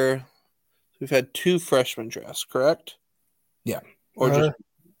year. We've had 2 freshman drafts, correct? Yeah. Or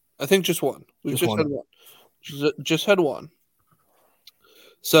I think just one. We've just had one. Just had one.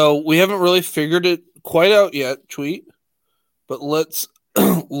 So we haven't really figured it quite out yet, Tweet. But let's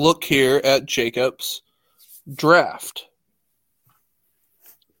look here at Jacob's draft.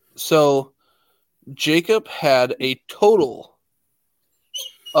 So Jacob had a total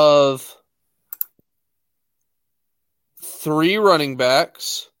of 3 running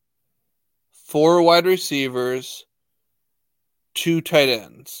backs, 4 wide receivers, 2 tight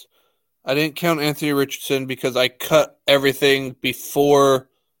ends. I didn't count Anthony Richardson because I cut everything before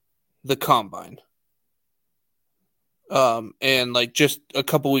the combine. And like just a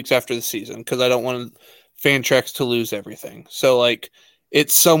couple weeks after the season because I don't want Fantrax to lose everything. So like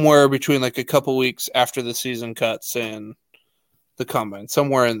it's somewhere between like a couple weeks after the season cuts and the combine,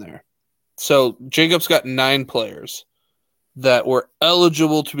 somewhere in there. So Jacob's got 9 players that were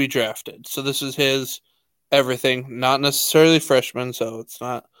eligible to be drafted. So this is his everything, not necessarily freshmen, so it's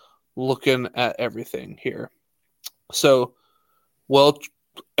not looking at everything here. So, well,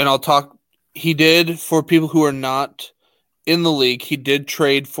 and I'll talk, he did, for people who are not in the league, he did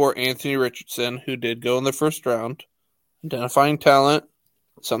trade for Anthony Richardson, who did go in the first round. Identifying talent,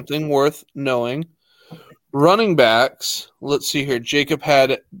 something worth knowing. Running backs, let's see here. Jacob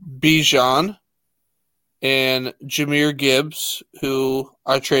had Bijan and Jahmyr Gibbs, who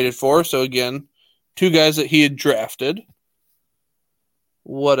I traded for. So, again, 2 guys that he had drafted.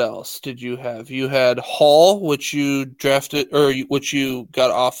 What else did you have? You had Hall, which you drafted, or which you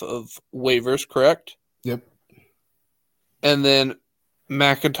got off of waivers, correct? Yep. And then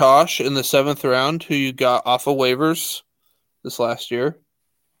McIntosh in the 7th round, who you got off of waivers this last year.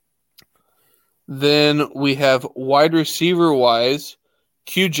 Then we have wide receiver-wise,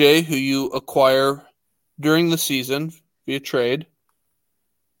 QJ, who you acquire during the season via trade.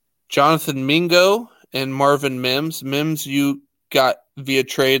 Jonathan Mingo and Marvin Mims. Mims you got via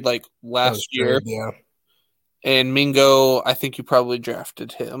trade like last year. Trade, yeah. And Mingo, I think you probably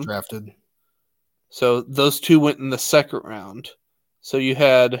drafted him. Drafted. So those 2 went in the 2nd round. So you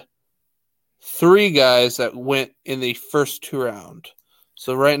had 3 guys that went in the first 2 rounds.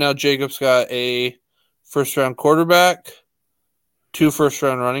 So right now Jacob's got a first-round quarterback, 2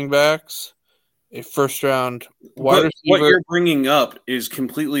 first-round running backs, a first-round wide receiver. What you're bringing up is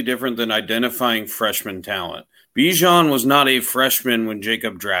completely different than identifying freshman talent. Bijan was not a freshman when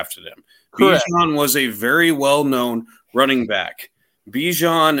Jacob drafted him. Correct. Bijan was a very well-known running back.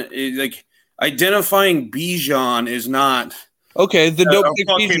 Bijan, like identifying Bijan is not okay. The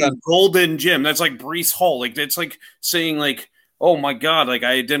fucking golden gem. That's like Breece Hall. Like that's like saying like, oh my god, like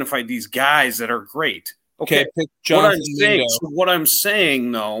I identified these guys that are great. Okay, what I'm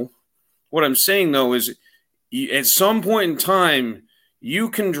saying though is at some point in time you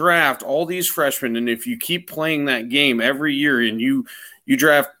can draft all these freshmen, and if you keep playing that game every year and you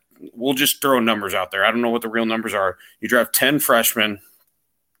draft, we'll just throw numbers out there. I don't know what the real numbers are. You draft 10 freshmen,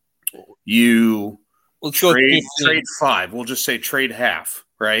 you trade 5. We'll just say trade half,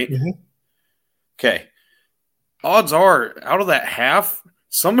 right? Mm-hmm. Okay. Odds are out of that half,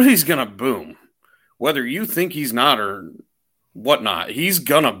 somebody's going to boom. Whether you think he's not or whatnot, he's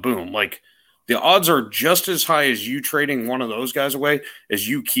going to boom. Like, the odds are just as high as you trading one of those guys away as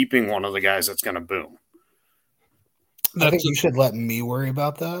you keeping one of the guys that's going to boom. I think you should let me worry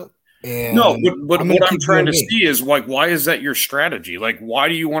about that. And no, but what I'm trying to see is, like, why is that your strategy? Like, why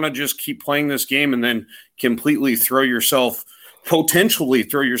do you want to just keep playing this game and then completely potentially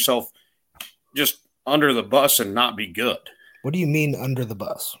throw yourself just under the bus and not be good? What do you mean under the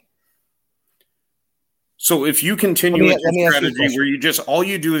bus? So if you continue with your strategy where all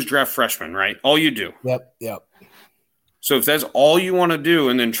you do is draft freshmen, right? All you do. Yep. So if that's all you want to do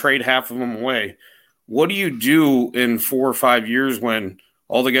and then trade half of them away, what do you do in 4 or 5 years when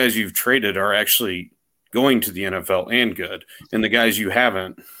all the guys you've traded are actually going to the NFL and good, and the guys you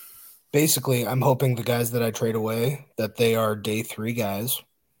haven't? Basically, I'm hoping the guys that I trade away, that they are day 3 guys,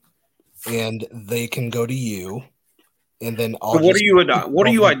 and they can go to you. And then what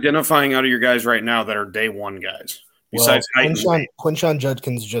are you identifying out of your guys right now that are day 1 guys? Besides Quinshon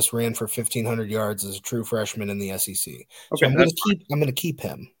Judkins just ran for 1,500 yards as a true freshman in the SEC. Okay, so I'm going to keep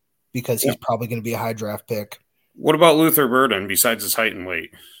him because he's probably going to be a high draft pick. What about Luther Burden besides his height and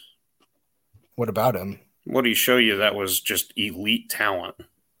weight? What about him? What did he show you that was just elite talent?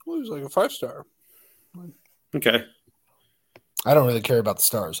 Well, he was like a 5-star. Okay. I don't really care about the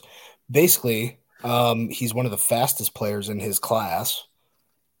stars. Basically, he's one of the fastest players in his class.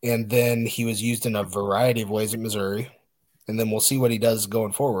 And then he was used in a variety of ways at Missouri. And then we'll see what he does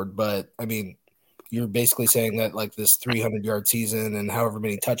going forward. But, I mean, you're basically saying that, like, this 300-yard season and however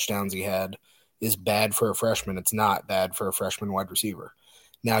many touchdowns he had is bad for a freshman. It's not bad for a freshman wide receiver.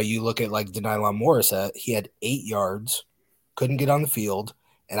 Now, you look at, like, Denylon Morissette. He had 8 yards, couldn't get on the field.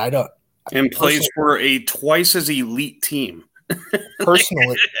 And plays for a twice as elite team.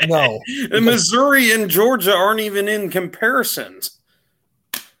 Personally, no. And Missouri and Georgia aren't even in comparisons.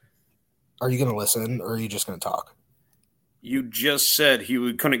 Are you going to listen or are you just going to talk? You just said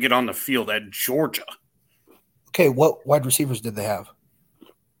he couldn't get on the field at Georgia. Okay, what wide receivers did they have?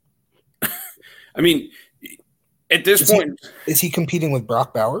 I mean, at this point, is he competing with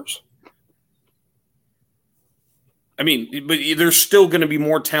Brock Bowers? I mean, but there's still going to be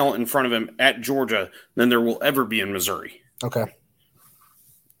more talent in front of him at Georgia than there will ever be in Missouri. Okay.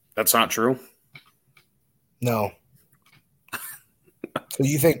 That's not true? No. So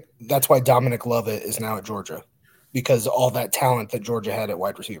you think that's why Dominic Lovett is now at Georgia? Because all that talent that Georgia had at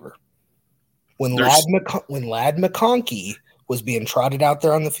wide receiver. When Lad McConkey was being trotted out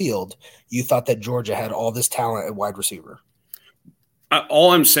there on the field, you thought that Georgia had all this talent at wide receiver.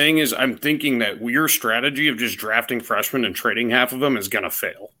 All I'm saying is I'm thinking that your strategy of just drafting freshmen and trading half of them is going to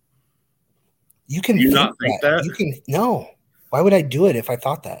fail. You can not think that? You can no. Why would I do it if I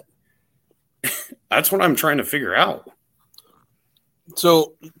thought that? That's what I'm trying to figure out.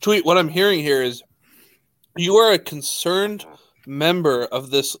 So, Tweet, what I'm hearing here is you are a concerned member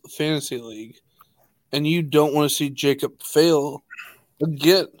of this fantasy league, and you don't want to see Jacob fail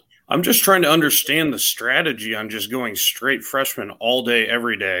again. I'm just trying to understand the strategy on just going straight freshman all day,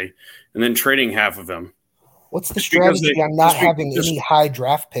 every day, and then trading half of them. What's the strategy on not having any high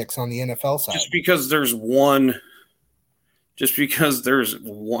draft picks on the NFL side? Just because there's one.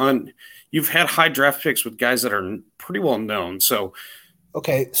 You've had high draft picks with guys that are pretty well known. So,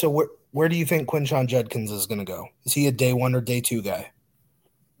 okay, so where do you think Quinshon Judkins is going to go? Is he a day one or day two guy?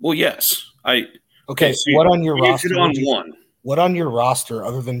 Well, yes. Okay, so what on your roster? One. What on your roster,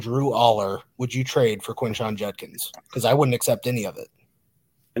 other than Drew Aller, would you trade for Quinshon Judkins? Because I wouldn't accept any of it.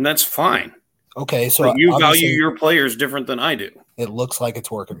 And that's fine. Okay, so but you value your players different than I do. It looks like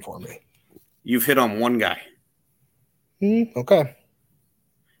it's working for me. You've hit on one guy. Okay.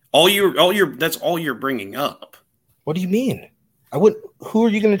 That's all you're bringing up. What do you mean? Who are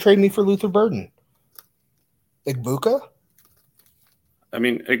you going to trade me for Luther Burden? Igbuka? I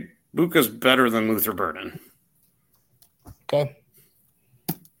mean, Igbuka's better than Luther Burden. Okay.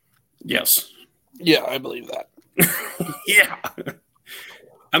 Yes. Yeah, I believe that. Yeah.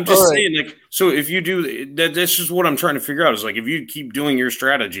 I'm just saying, like, so if you do that's just what I'm trying to figure out is like if you keep doing your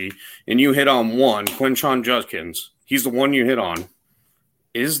strategy and you hit on one, Quinshon Judkins, he's the one you hit on.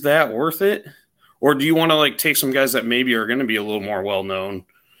 Is that worth it? Or do you want to like take some guys that maybe are going to be a little more well known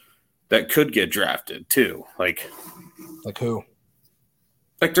that could get drafted too? Like who?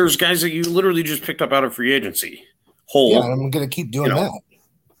 Like there's guys that you literally just picked up out of free agency. Yeah, I'm going to keep doing that.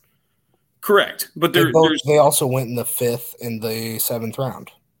 Correct. But they also went in the 5th and the 7th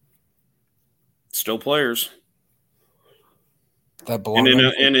round. Still players. That belong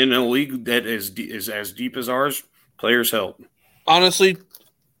and in a league that is as deep as ours, players help. Honestly,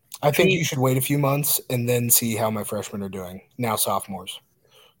 I think you should wait a few months and then see how my freshmen are doing. Now sophomores.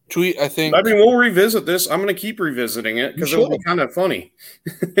 Tweet, I think. I mean, we'll revisit this. I'm going to keep revisiting it because it'll be kind of funny.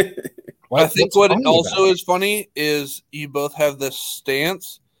 I think what also is funny is you both have this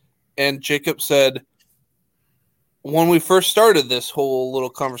stance, and Jacob said when we first started this whole little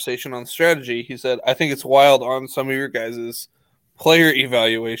conversation on strategy, he said, I think it's wild on some of your guys' player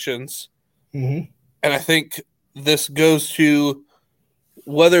evaluations. Mm-hmm. And I think this goes to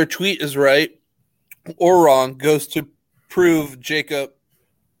whether Tweet is right or wrong, goes to prove Jacob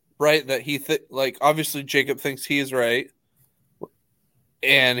right that he obviously Jacob thinks he is right.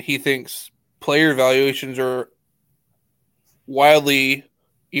 And he thinks player evaluations are wildly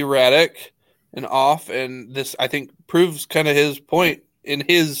erratic and off, and this I think proves kind of his point in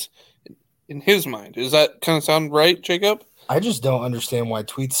his mind. Does that kind of sound right, Jacob? I just don't understand why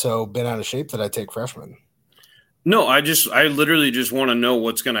Tweet's so bent out of shape that I take freshmen. No, I literally just want to know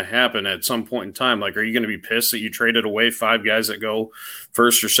what's going to happen at some point in time. Like, are you going to be pissed that you traded away 5 guys that go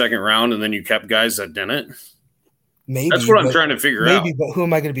first or second round, and then you kept guys that didn't? Maybe that's what I'm trying to figure out. Maybe, but who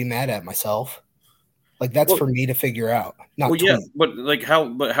am I going to be mad at myself? Like that's for me to figure out. Not yeah,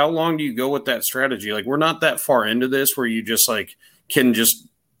 but how long do you go with that strategy? Like we're not that far into this where you just like can just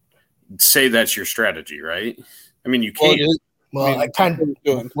say that's your strategy, right? I mean, you can't.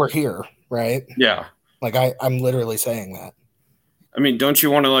 We're here, right? Yeah. Like I'm literally saying that. I mean, don't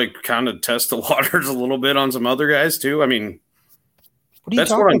you want to like kind of test the waters a little bit on some other guys too? I mean, that's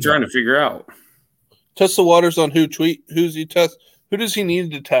what I'm trying to figure out. Test the waters on who Tweet? Who's he test? Who does he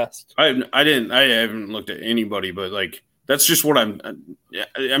need to test? I haven't looked at anybody, but like that's just what I'm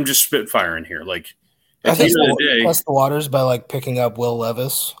just spitfiring here. Like at the end of the day, test the waters by like picking up Will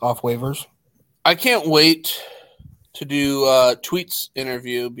Levis off waivers. I can't wait to do Tweet's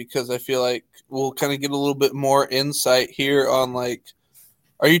interview because I feel like we'll kind of get a little bit more insight here on like,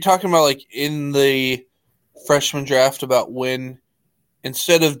 are you talking about like in the freshman draft about when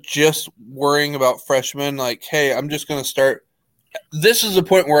instead of just worrying about freshmen, like, hey, I'm just going to start. This is the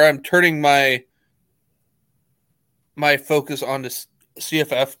point where I'm turning my focus on to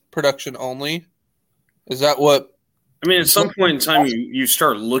CFF production only. Is that what? I mean, at some point in time, you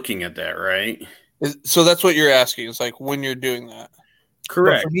start looking at that, right? So that's what you're asking. It's like when you're doing that.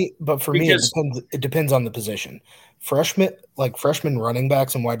 Correct. But for me, it depends on the position. Freshman running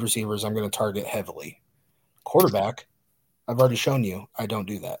backs and wide receivers, I'm going to target heavily. Quarterback, I've already shown you I don't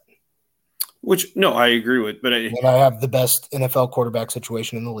do that. No, I agree with, but and I have the best NFL quarterback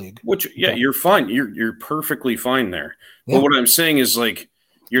situation in the league. You're fine. You're perfectly fine there. Yeah. But what I'm saying is, like,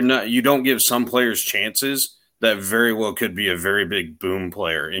 you don't give some players chances that very well could be a very big boom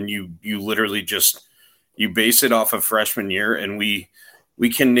player, and you literally just you base it off of freshman year, and we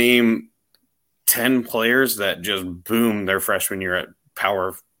can name 10 players that just boom their freshman year at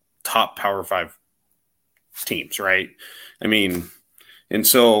top Power 5 teams, right? I mean, and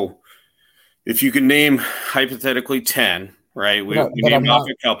so if you can name hypothetically 10, right? We named off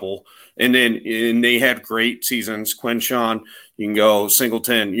a couple, and they had great seasons. Quinshawn, you can go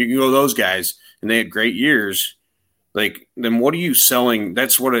Singleton, you can go those guys, and they had great years. Like, then what are you selling?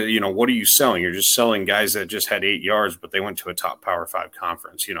 That's what what are you selling? You're just selling guys that just had 8 yards, but they went to a top Power 5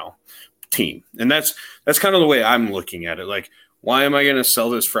 conference, team. And that's kind of the way I'm looking at it. Like, why am I going to sell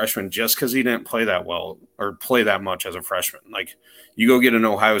this freshman just because he didn't play that well or play that much as a freshman? Like, you go get an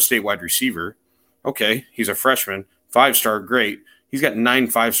Ohio State wide receiver. Okay, he's a freshman, 5-star, great. He's got 9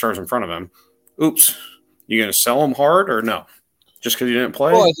 5-stars in front of him. Oops. You going to sell him hard or no? Just because he didn't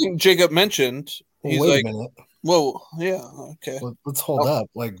play? Well, I think Jacob mentioned wait a minute. Whoa, yeah, okay. Let's hold up.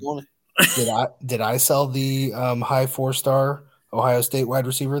 Like, did I sell the high 4-star Ohio State wide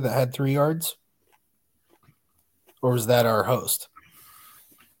receiver that had 3 yards? Or was that our host?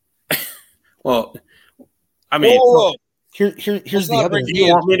 Well, I mean, here's the other. Do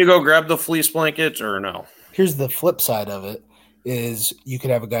you want me to go grab the fleece blankets or no? Here's the flip side of it: is you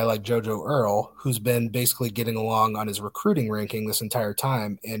could have a guy like JoJo Earl who's been basically getting along on his recruiting ranking this entire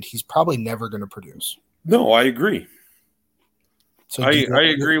time, and he's probably never going to produce. No, I agree. So I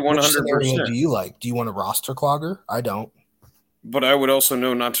agree 100%. Do you like? Do you want a roster clogger? I don't. But I would also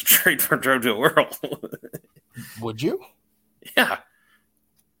know not to trade for JoJo Earl. Would you? Yeah.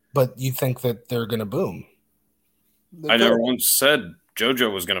 But you think that they're going to boom? I never once said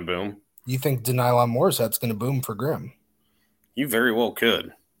JoJo was going to boom. You think Denylon Morrissett's going to boom for Grimm? You very well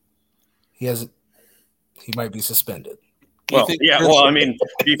could. He might be suspended. Well, yeah. Well, I mean,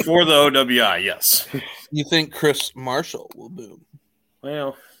 before the OWI, yes. You think Chris Marshall will boom?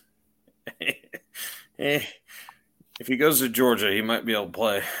 Well, if he goes to Georgia, he might be able to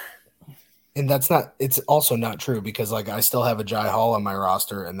play. And it's also not true because, like, I still have a Jai Hall on my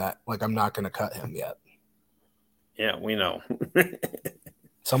roster and that, like, I'm not going to cut him yet. Yeah, we know.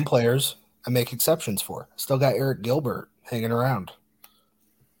 Some players I make exceptions for. Still got Eric Gilbert hanging around.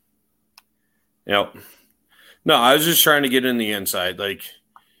 Yep. No, I was just trying to get in the inside. Like,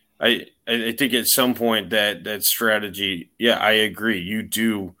 I think at some point that strategy, yeah, I agree. You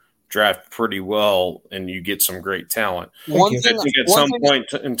do draft pretty well and you get some great talent. I think at some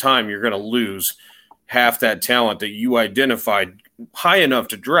point in time you're going to lose half that talent that you identified high enough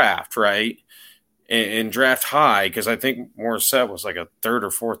to draft, right? And draft high, because I think Morissette was like a 3rd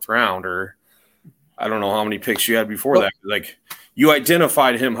or 4th round, or I don't know how many picks you had before that. Like, you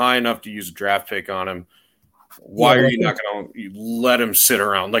identified him high enough to use a draft pick on him. Why are you not going to let him sit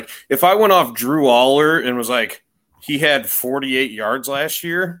around? Like, if I went off Drew Aller and was like, he had 48 yards last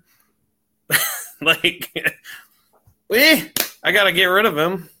year, like, I got to get rid of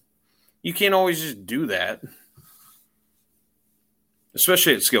him. You can't always just do that,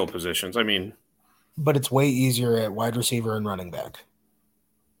 especially at skill positions. I mean, but it's way easier at wide receiver and running back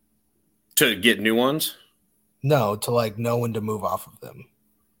to get new ones. No, to like know when to move off of them.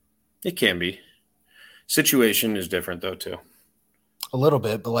 It can be. Situation is different though too. A little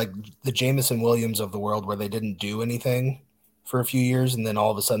bit, but like the Jamison Williams of the world, where they didn't do anything for a few years, and then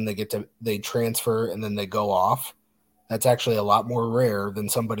all of a sudden they transfer and then they go off. That's actually a lot more rare than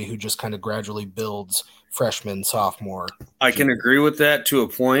somebody who just kind of gradually builds freshman, sophomore. I can agree with that to a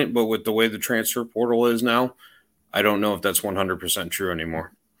point, but with the way the transfer portal is now, I don't know if that's 100% true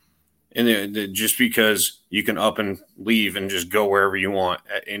anymore. And just because you can up and leave and just go wherever you want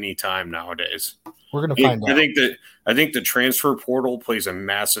at any time nowadays. We're going to find out. I think the transfer portal plays a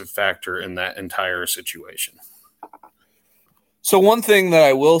massive factor in that entire situation. So one thing that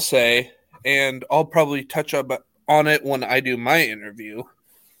I will say, and I'll probably touch on it when I do my interview,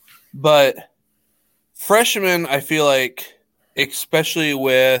 but freshmen, I feel like, especially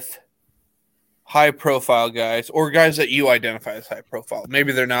with high-profile guys or guys that you identify as high-profile.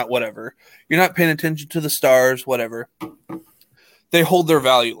 Maybe they're not, whatever. You're not paying attention to the stars, whatever. They hold their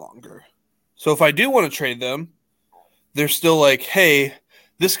value longer. So if I do want to trade them, they're still like, hey,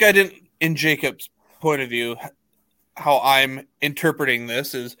 this guy didn't, in Jacob's point of view, how I'm interpreting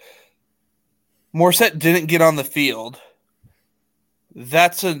this is Morissette didn't get on the field.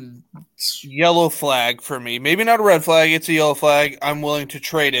 That's a yellow flag for me. Maybe not a red flag. It's a yellow flag. I'm willing to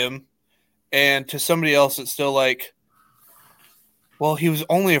trade him. And to somebody else, it's still like, well, he was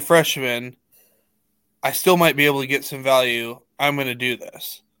only a freshman. I still might be able to get some value. I'm going to do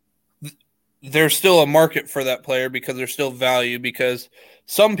this. There's still a market for that player because there's still value, because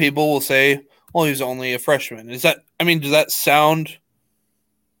some people will say, well, he's only a freshman. Does that sound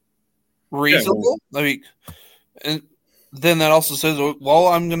reasonable? Yeah. I mean, and then that also says, well,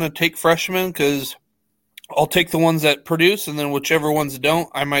 I'm going to take freshmen because I'll take the ones that produce, and then whichever ones don't,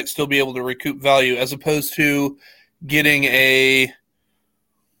 I might still be able to recoup value, as opposed to getting a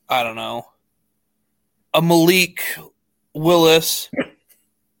Malik Willis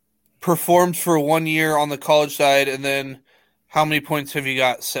performs for 1 year on the college side, and then how many points have you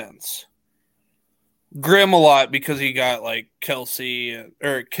got since? Grimm a lot because he got like Kelsey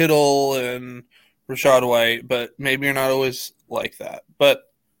or Kittle and Rashad White, but maybe you're not always like that. But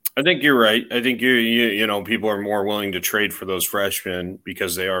I think you're right. I think people are more willing to trade for those freshmen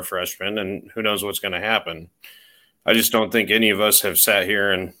because they are freshmen, and who knows what's going to happen. I just don't think any of us have sat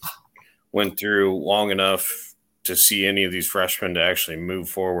here and went through long enough to see any of these freshmen to actually move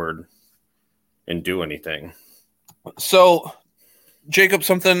forward and do anything. So, Jacob,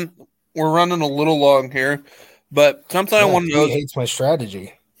 we're running a little long here, but something I want to know. He hates my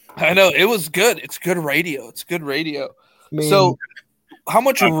strategy. I know, it was good. It's good radio. I mean, So, how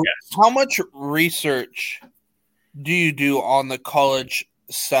much research do you do on the college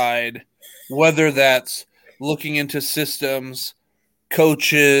side, whether that's looking into systems,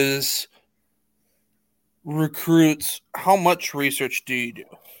 coaches, recruits? How much research do you do?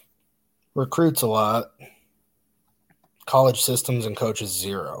 recruits a lot. College systems and coaches,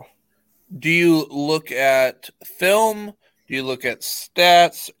 zero. Do you look at film? Do you look at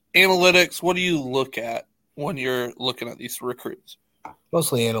stats, analytics? What do you look at when you're looking at these recruits?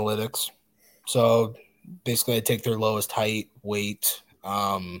 Mostly analytics. So basically, I take their lowest height, weight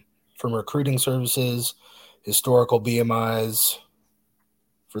from recruiting services, historical BMIs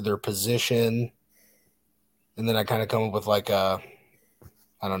for their position, and then I kind of come up with like a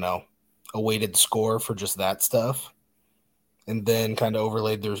weighted score for just that stuff, and then kind of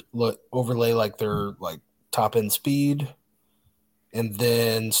overlay their top end speed, and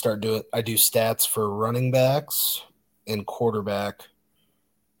then I do stats for running backs and quarterback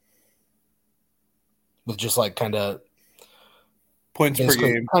with just like kind of Points per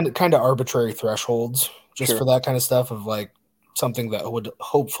game. kind of arbitrary thresholds just Sure. for that kind of stuff, of like something that would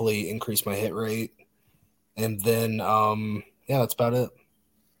hopefully increase my hit rate. And then that's about it.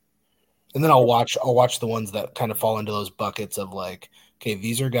 And then I'll watch the ones that kind of fall into those buckets of like, okay,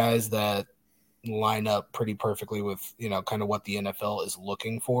 these are guys that line up pretty perfectly with, kind of what the NFL is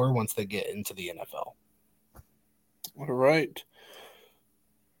looking for once they get into the NFL. All right.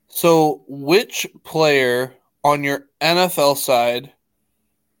 So, which player on your NFL side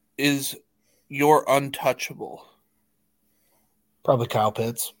is your untouchable? Probably Kyle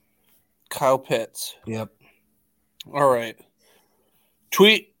Pitts. Kyle Pitts. Yep. All right.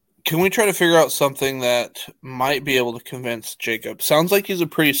 Tweet, can we try to figure out something that might be able to convince Jacob? Sounds like he's a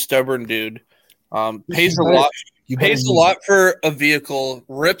pretty stubborn dude. Pays a lot for a vehicle,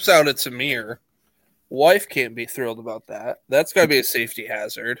 rips out its mirror. Wife can't be thrilled about that. That's got to be a safety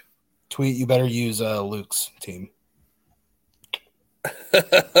hazard. Tweet, you better use Luke's team.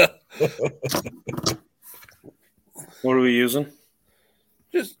 What are we using?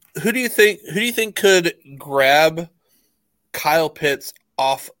 Just who do you think could grab Kyle Pitts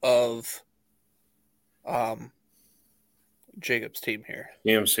off of Jacob's team here?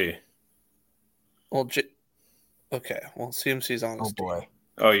 EMC. Well, okay. Well, CMC's on his Oh boy. team.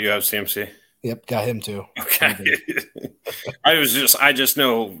 Oh, you have CMC? Yep, got him too. Okay. I just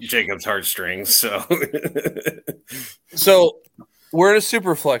know Jacob's heartstrings, so. So we're in a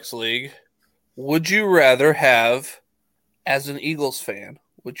super flex league. Would you rather have, as an Eagles fan,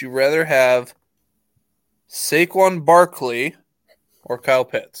 Saquon Barkley or Kyle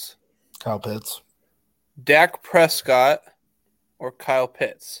Pitts? Kyle Pitts. Dak Prescott or Kyle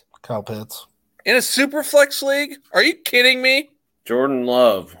Pitts? Kyle Pitts. In a super flex league? Are you kidding me? Jordan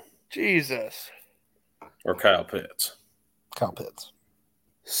Love Jesus. or Kyle Pitts? Kyle Pitts.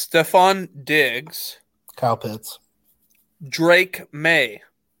 Stephon Diggs. Kyle Pitts. Drake May.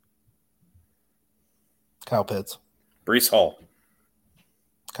 Kyle Pitts. Brees Hall.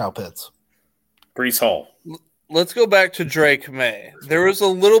 Kyle Pitts. Brees Hall. Let's go back to Drake May. There was a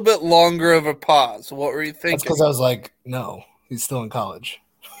little bit longer of a pause. What were you That's thinking? because I was like, no, he's still in college.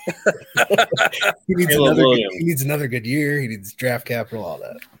 He needs another good year. He needs draft capital, all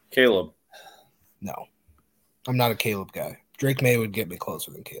that. Caleb. No, I'm not a Caleb guy. Drake May would get me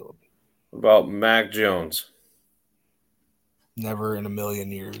closer than Caleb. What about Mac Jones? Never in a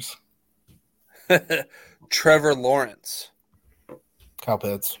million years. Trevor Lawrence. Kyle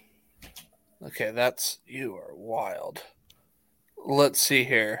Pitts. Okay, you are wild. Let's see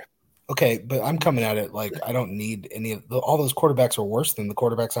here. Okay, but I'm coming at it like I don't need any of all those quarterbacks are worse than the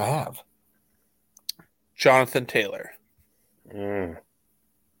quarterbacks I have. Jonathan Taylor. He's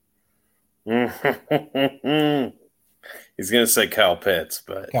going to say Kyle Pitts,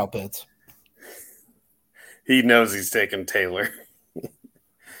 but Kyle Pitts. He knows he's taking Taylor.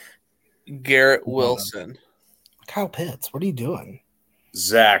 Garrett Wilson. Kyle Pitts, what are you doing?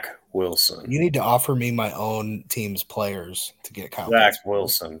 Zach Wilson. You need to offer me my own team's players to get Kyle Zach Pitts.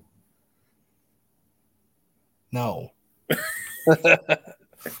 Wilson. No.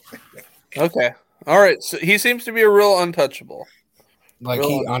 Okay. All right. So he seems to be a real untouchable. Like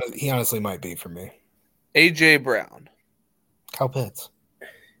he honestly might be for me. AJ Brown. Kyle Pitts.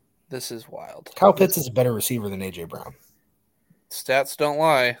 This is wild. Kyle Pitts is a better receiver than AJ Brown. Stats don't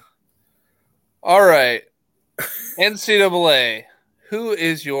lie. All right. NCAA. Who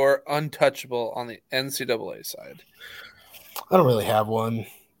is your untouchable on the NCAA side? I don't really have one.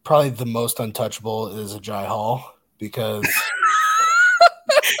 Probably the most untouchable is Ajay Hall because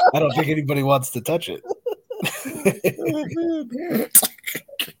I don't think anybody wants to touch it.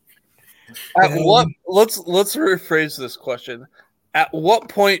 Let's rephrase this question. At what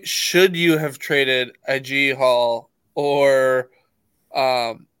point should you have traded Ajay Hall or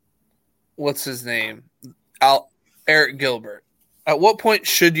what's his name? Eric Gilbert. At what point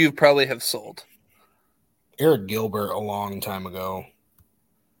should you probably have sold? Eric Gilbert a long time ago.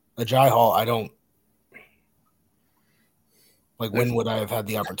 Ajay Hall, I don't like. When would I have had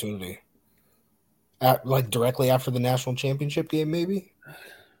the opportunity? Directly after the national championship game, maybe.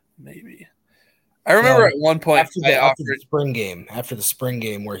 Maybe. I remember at one point after the spring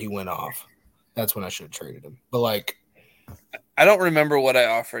game where he went off. That's when I should have traded him. But I don't remember what I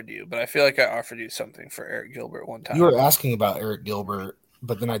offered you, but I feel like I offered you something for Eric Gilbert one time. You were asking about Eric Gilbert,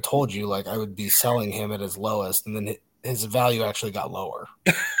 but then I told you I would be selling him at his lowest, and then his value actually got lower.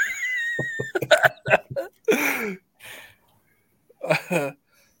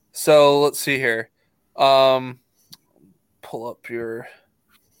 So let's see here. Pull up your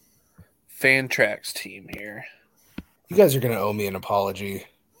Fantrax team here. You guys are going to owe me an apology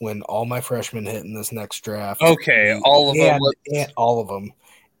when all my freshmen hit in this next draft. Okay, all of them. And all of them.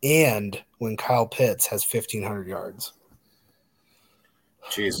 And when Kyle Pitts has 1,500 yards.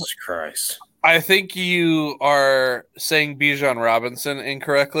 Jesus Christ. I think you are saying Bijan Robinson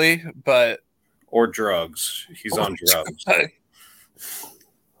incorrectly, but... Or drugs. He's on drugs.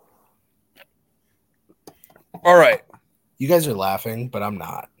 All right. You guys are laughing, but I'm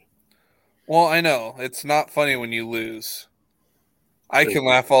not. Well, I know. It's not funny when you lose. I can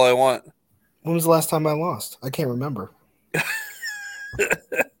laugh all I want. When was the last time I lost? I can't remember.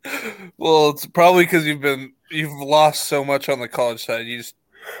 Well, it's probably because you've lost so much on the college side.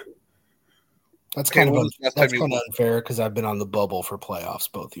 That's kind of unfair because I've been on the bubble for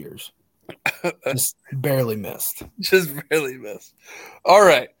playoffs both years. Just barely missed. Just barely missed. All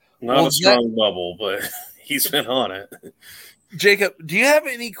right. Not a strong bubble, but he's been on it. Jacob, do you have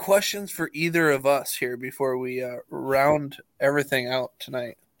any questions for either of us here before we round everything out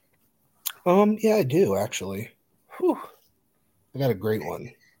tonight? Yeah, I do actually. Whew. I got a great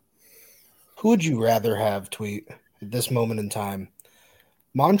one. Who would you rather have, Tweet, at this moment in time?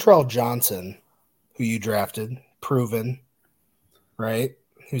 Montrell Johnson, who you drafted, proven, right?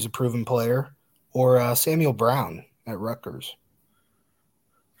 Who's a proven player, or Samuel Brown at Rutgers?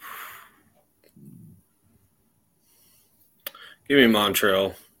 Give me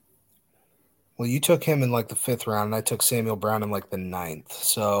Montrell. Well, you took him in the 5th round, and I took Samuel Brown in the 9th.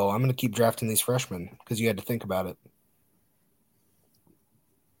 So I'm going to keep drafting these freshmen because you had to think about it.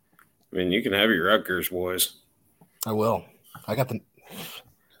 I mean, you can have your Rutgers boys. I will. I got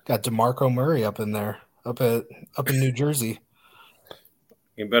DeMarco Murray up in there, up in New Jersey.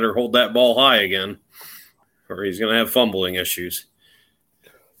 You better hold that ball high again, or he's going to have fumbling issues.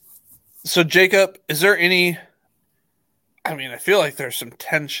 So, Jacob, is there any? I mean, I feel like there's some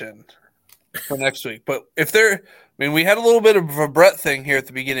tension for next week, but we had a little bit of a Brett thing here at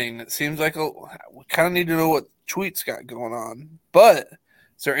the beginning. It seems like we kind of need to know what Tweet's got going on, but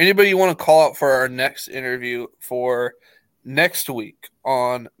it Is there anybody you want to call out for our next interview for next week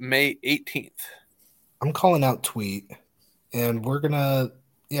on May 18th? I'm calling out Tweet, and we're gonna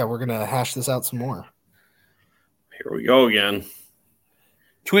hash this out some more. Here we go again.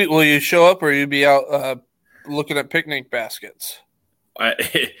 Tweet, will you show up or will you be out looking at picnic baskets?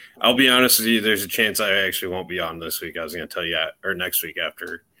 I'll be honest with you. There's a chance I actually won't be on this week. I was going to tell you, or next week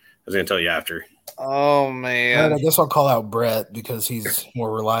after. I was going to tell you after. Oh, All man. right, I guess I'll call out Brett because he's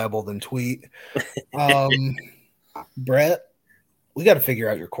more reliable than Tweet. Brett, we got to figure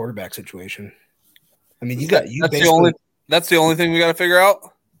out your quarterback situation. I mean, that's the only thing we got to figure out?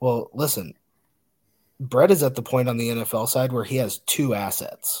 Well, listen, Brett is at the point on the NFL side where he has two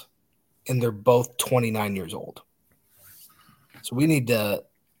assets, and they're both 29 years old. So you need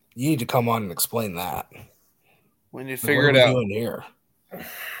to come on and explain that. We need to figure it out. What are we doing here?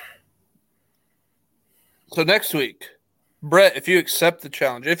 So next week, Brett, if you accept the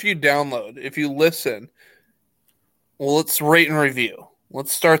challenge, if you download, if you listen, well, let's rate and review.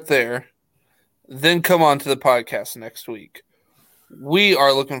 Let's start there. Then come on to the podcast next week. We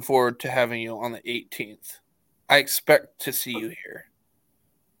are looking forward to having you on the 18th. I expect to see you here.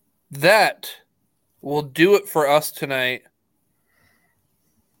 That will do it for us tonight.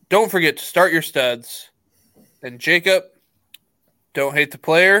 Don't forget to start your studs. And Jacob, don't hate the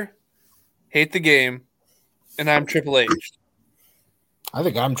player, hate the game. And I'm Triple H. I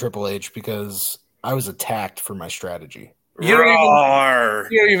think I'm Triple H because I was attacked for my strategy. You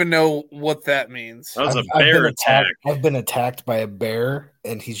don't even know what that means. That was a bear attack. I've been attacked by a bear,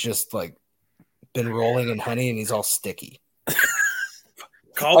 and he's just like been rolling in honey, and he's all sticky.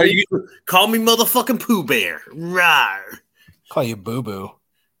 Call me motherfucking Pooh Bear. Rawr. Call you Boo Boo.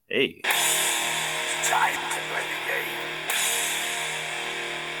 Hey. Time to play the game.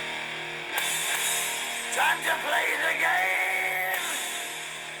 Time to play the game.